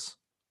things.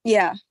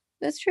 Yeah,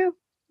 that's true.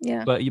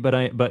 Yeah. But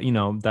you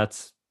know,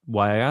 that's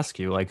why I ask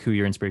you like who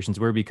your inspirations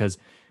were, because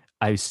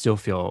I still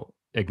feel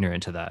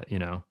ignorant to that, you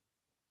know?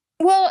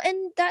 Well,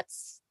 and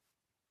that's,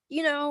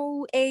 you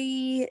know,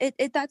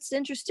 that's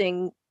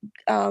interesting.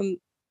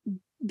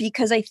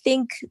 Because I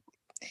think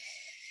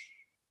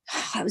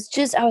I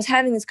was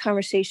having this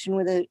conversation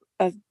with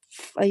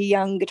a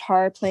young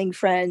guitar playing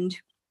friend.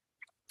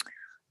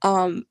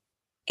 And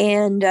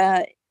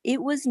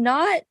it was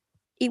not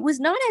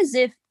as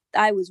if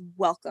I was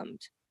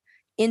welcomed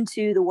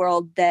into the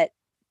world that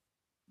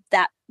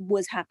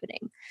was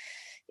happening,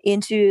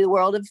 into the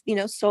world of, you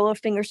know, solo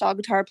fingerstyle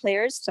guitar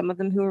players, some of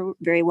them who are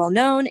very well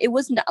known. It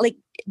was not like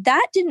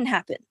that didn't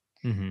happen.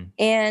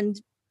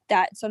 And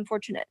that's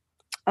unfortunate,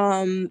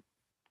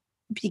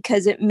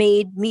 because it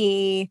made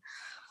me,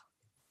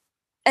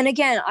 and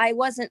again, I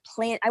wasn't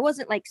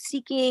like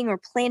seeking or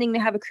planning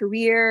to have a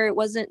career.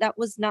 That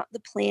was not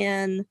the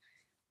plan,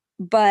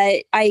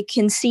 but I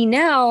can see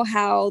now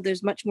how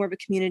there's much more of a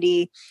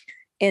community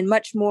and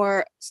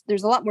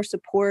there's a lot more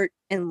support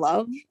and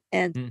love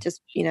and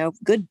just, you know,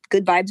 good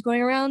vibes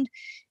going around.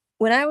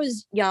 When I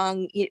was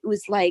young, it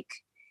was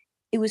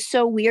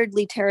so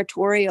weirdly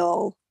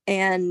territorial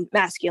and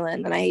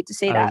masculine, and I hate to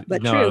say that,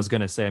 but no, true. I was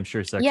going to say, I'm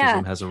sure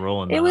sexism has a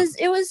role in that.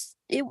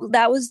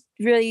 That was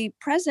really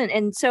present.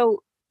 And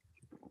so,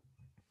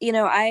 you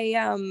know,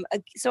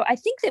 so I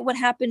think that what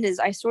happened is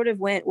I sort of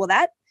went, well,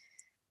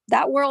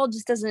 that world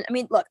just doesn't, I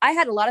mean, look, I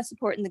had a lot of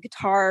support in the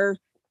guitar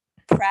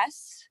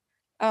press.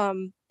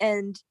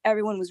 And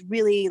everyone was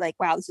really like,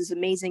 wow, this is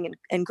amazing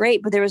and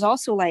great. But there was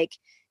also like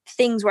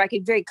things where I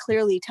could very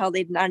clearly tell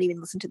they'd not even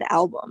listened to the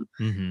album.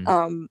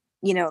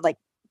 You know, like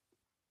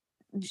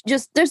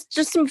there's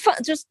just some fun,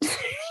 just,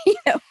 you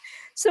know,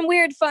 some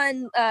weird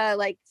fun,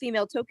 like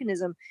female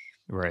tokenism.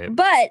 Right.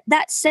 But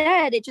that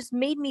said, it just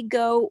made me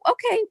go,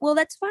 okay, well,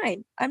 that's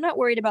fine. I'm not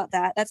worried about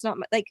that. That's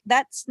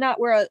not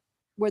where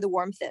the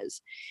warmth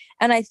is.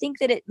 And I think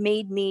that it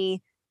made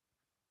me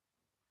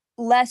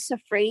less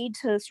afraid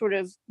to sort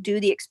of do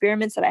the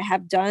experiments that I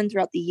have done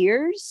throughout the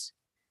years.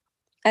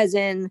 as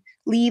in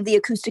leave the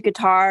acoustic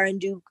guitar and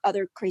do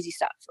other crazy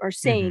stuff, or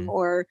sing,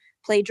 or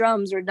play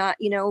drums, or not,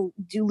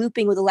 do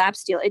looping with a lap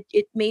steel.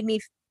 It made me,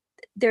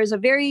 there's a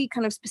very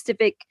kind of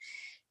specific,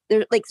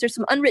 there's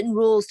some unwritten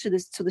rules to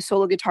the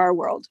solo guitar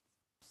world.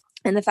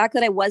 And the fact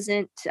that I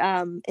wasn't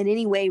in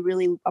any way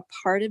really a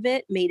part of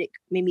it made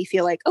me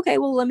feel like, okay,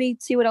 well, let me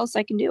see what else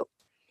I can do.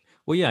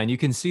 Well, yeah, and you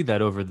can see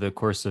that over the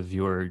course of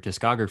your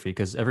discography,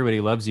 because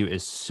Everybody Loves You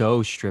is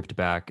so stripped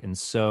back and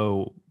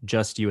so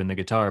just you and the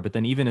guitar. But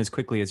then even as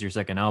quickly as your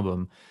second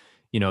album,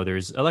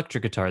 there's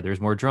electric guitar, there's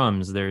more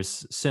drums,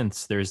 there's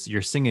synths, there's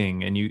you're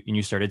singing, and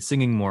you started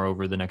singing more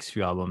over the next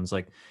few albums.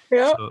 Like,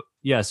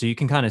 so you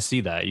can kind of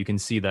see that. You can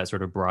see that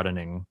sort of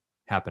broadening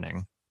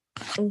happening.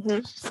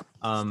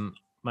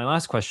 My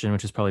last question,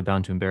 which is probably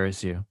bound to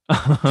embarrass you.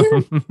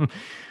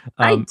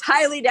 I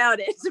highly doubt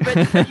it, but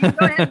you can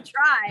go ahead and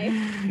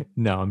try.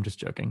 No, I'm just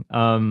joking.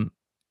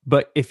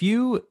 But if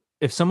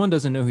someone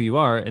doesn't know who you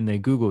are and they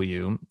Google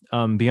you,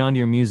 beyond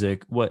your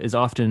music, what is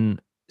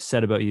often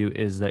said about you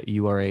is that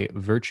you are a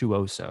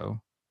virtuoso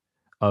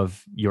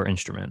of your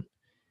instrument.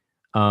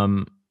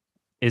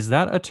 Is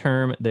that a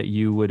term that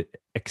you would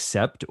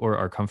accept or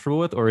are comfortable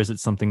with, or is it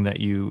something that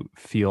you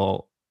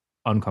feel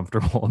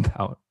uncomfortable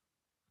about?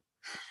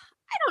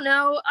 I don't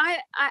know. I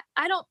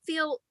don't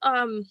feel,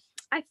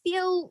 I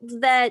feel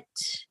that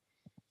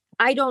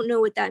I don't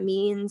know what that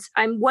means.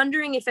 I'm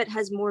wondering if it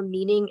has more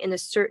meaning in a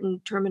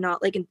certain terminology,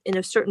 like in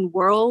a certain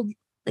world.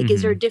 Like,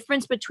 is there a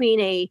difference between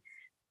a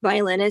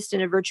violinist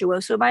and a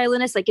virtuoso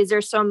violinist? Like, is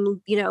there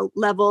some,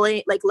 level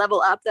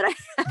up that I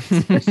have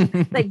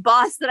to, like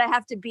boss that I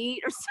have to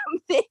beat or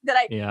something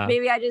that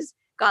maybe I just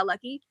got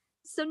lucky.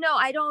 So no,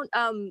 I don't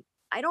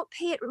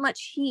pay it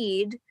much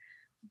heed,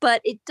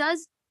 but it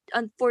does,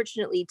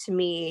 unfortunately, to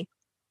me.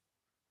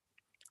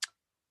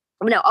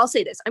 No, I'll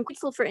say this: I'm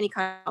grateful for any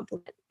kind of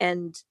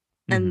compliment,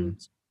 and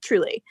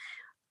truly,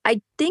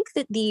 I think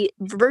that the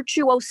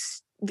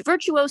virtuoso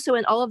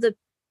and all of the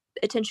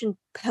attention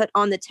put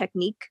on the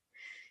technique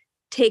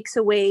takes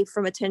away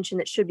from attention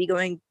that should be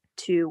going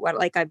to what,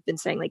 like I've been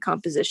saying, like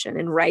composition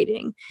and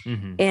writing.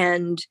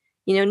 And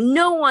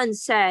no one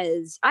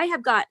says.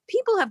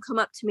 People have come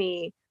up to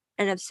me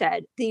and have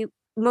said the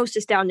most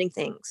astounding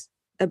things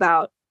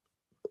about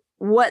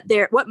what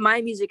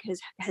my music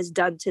has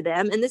done to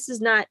them. And this is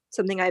not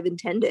something I've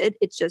intended.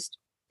 It's just,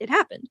 it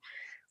happened.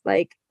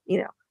 Like,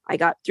 I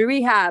got through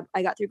rehab,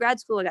 I got through grad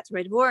school, I got through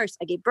my divorce,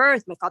 I gave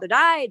birth, my father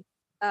died.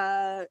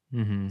 I'm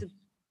an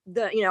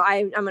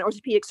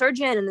orthopedic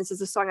surgeon, and this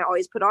is a song I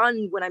always put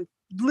on when I'm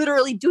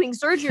literally doing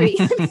surgery.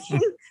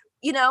 Repeat.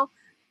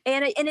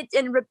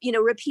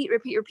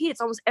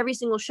 It's almost every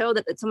single show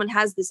that someone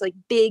has this like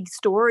big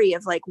story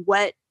of like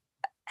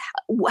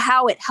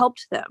how it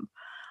helped them.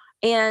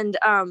 And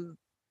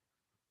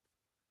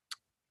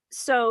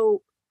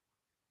so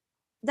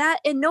that,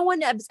 and no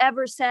one has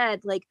ever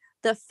said like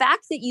the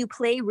fact that you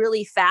play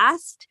really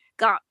fast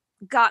got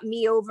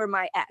me over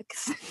my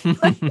ex.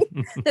 Like,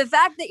 the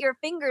fact that your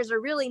fingers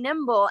are really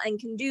nimble and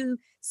can do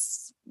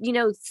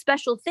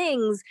special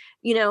things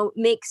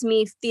makes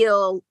me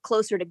feel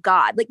closer to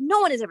God. Like, no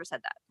one has ever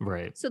said that.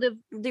 Right. So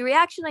the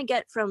reaction I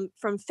get from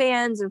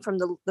fans and from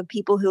the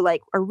people who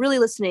like are really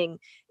listening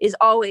is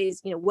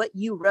always, what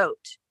you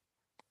wrote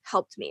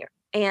helped me,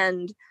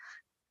 and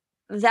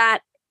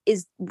that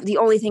is the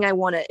only thing I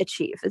want to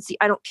achieve.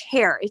 I don't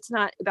care. It's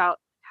not about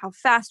how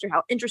fast or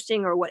how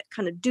interesting or what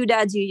kind of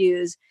doodads you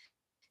use.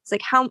 It's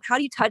like, how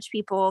do you touch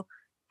people?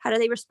 How do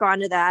they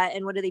respond to that?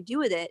 And what do they do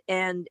with it?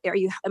 And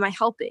am I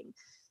helping?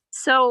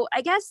 So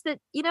I guess that,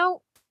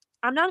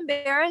 I'm not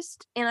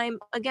embarrassed. And I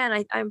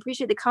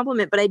appreciate the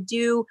compliment, but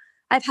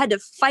I've had to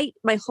fight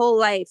my whole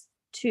life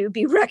to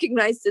be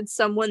recognized as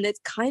someone that's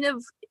kind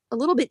of a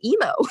little bit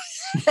emo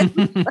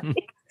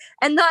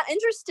and not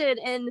interested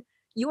in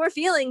your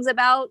feelings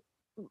about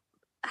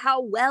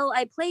how well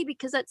I play,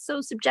 because that's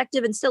so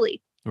subjective and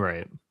silly.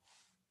 Right.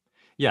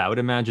 Yeah, I would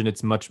imagine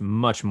it's much,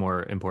 much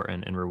more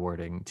important and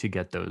rewarding to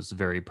get those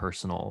very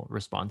personal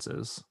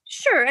responses.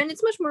 Sure. And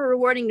it's much more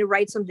rewarding to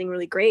write something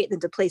really great than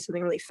to play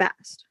something really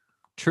fast.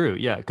 True.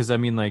 Yeah. Because I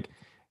mean, like,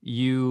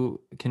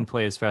 you can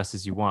play as fast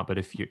as you want, but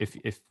if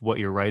what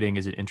you're writing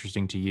isn't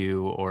interesting to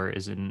you or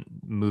isn't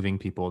moving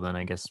people, then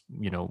I guess,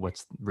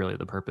 what's really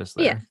the purpose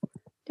there? Yeah.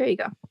 There you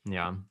go.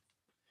 Yeah.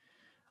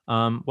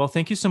 Well,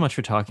 thank you so much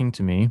for talking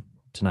to me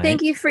tonight.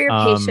 Thank you for your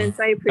patience.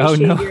 I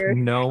appreciate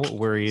no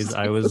worries.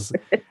 I was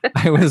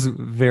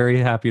very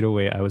happy to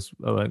wait. I was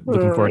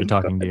looking forward to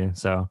talking to you.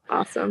 So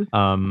awesome.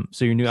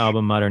 So your new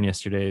album, Modern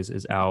Yesterdays,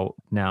 is out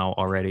now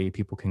already.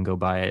 People can go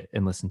buy it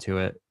and listen to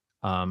it.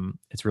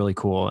 It's really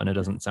cool, and it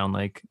doesn't sound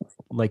like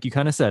you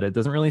kind of said, it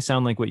doesn't really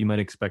sound like what you might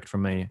expect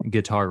from a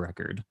guitar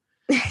record.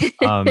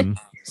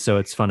 So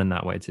it's fun in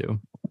that way too.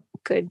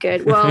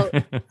 Good. Well,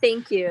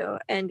 thank you,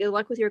 and good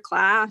luck with your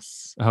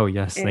class. Oh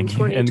yes, thank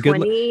you, and good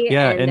luck.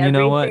 Yeah, and you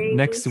know what?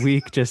 Next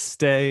week, just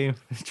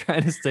try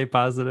to stay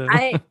positive.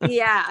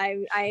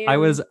 I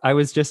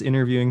was just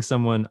interviewing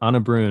someone, Anna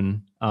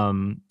Brun,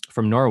 from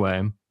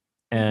Norway,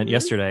 and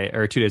yesterday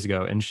or 2 days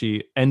ago, and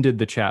she ended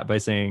the chat by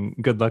saying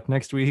good luck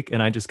next week,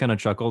 and I just kind of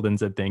chuckled and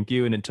said thank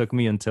you, and it took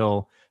me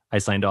until I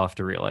signed off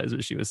to realize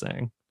what she was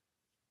saying.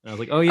 And I was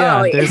like, oh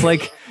yeah, there's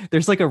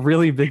like a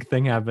really big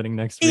thing happening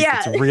next week.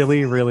 It's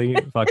really, really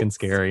fucking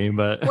scary.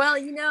 But well,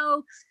 you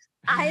know,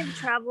 I've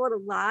traveled a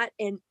lot,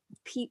 and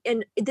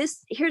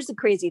here's the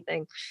crazy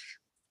thing.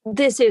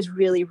 This is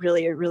really,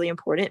 really, really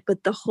important,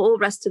 but the whole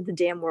rest of the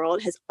damn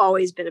world has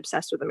always been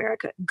obsessed with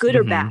America, good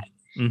or bad.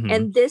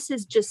 And this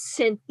has just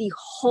sent the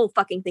whole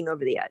fucking thing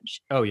over the edge.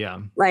 Oh yeah.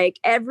 Like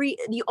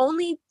the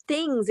only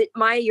things that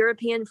my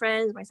European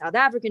friends, my South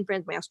African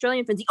friends, my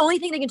Australian friends, the only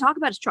thing they can talk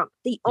about is Trump.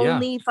 The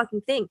only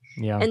fucking thing.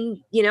 Yeah. And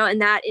you know,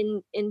 and that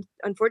in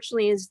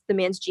unfortunately is the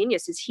man's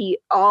genius, is he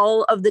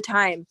all of the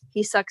time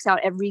he sucks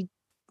out every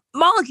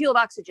molecule of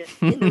oxygen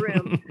in the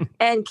room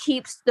and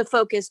keeps the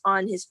focus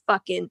on his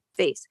fucking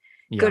face,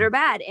 good or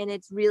bad. And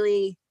it's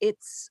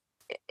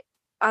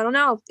I don't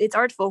know, it's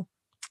artful.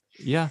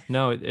 Yeah,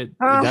 no,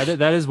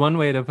 that is one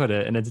way to put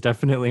it, and it's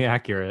definitely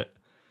accurate.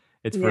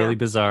 It's really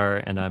bizarre,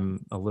 and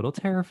I'm a little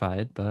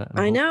terrified, but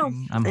I'm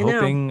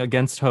hoping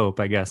against hope,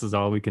 I guess, is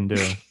all we can do.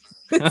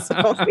 That's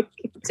all we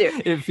can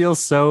do. It feels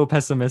so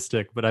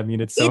pessimistic, but I mean,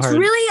 it's so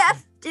hard.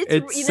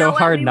 It's so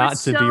hard not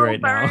to be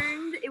right now.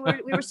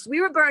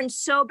 We were burned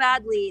so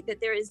badly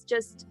that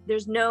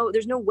there's no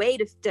way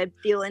to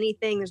feel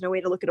anything. There's no way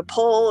to look at a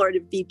poll or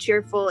to be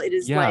cheerful. It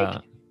is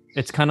like,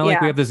 it's kind of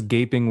like we have this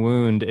gaping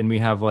wound and we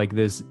have like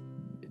this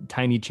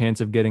tiny chance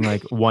of getting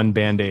like one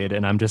Band-Aid,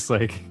 and I'm just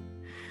like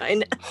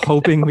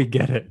hoping we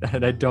get it,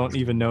 and I don't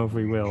even know if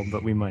we will,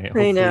 but we might.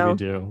 Hopefully we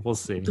do. We'll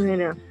see. I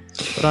know.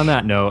 But on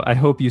that note, I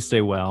hope you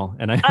stay well,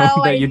 and I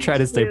hope that you try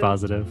to stay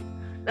positive.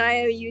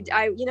 You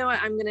know what?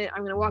 I'm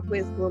gonna walk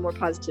with a little more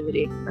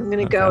positivity. I'm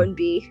gonna go and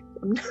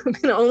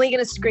I'm only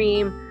gonna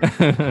scream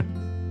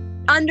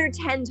under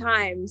 10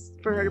 times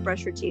for her to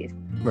brush her teeth.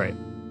 Right.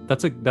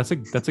 That's a good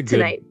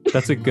tonight.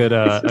 That's a good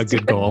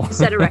good goal.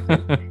 Set a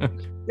record.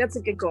 That's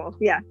a good goal.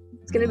 Yeah.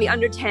 It's gonna be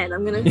under 10.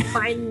 I'm gonna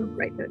find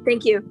right there.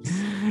 Thank you.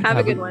 Have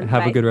a good one.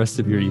 Have a good rest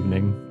of your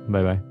evening.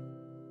 Bye bye.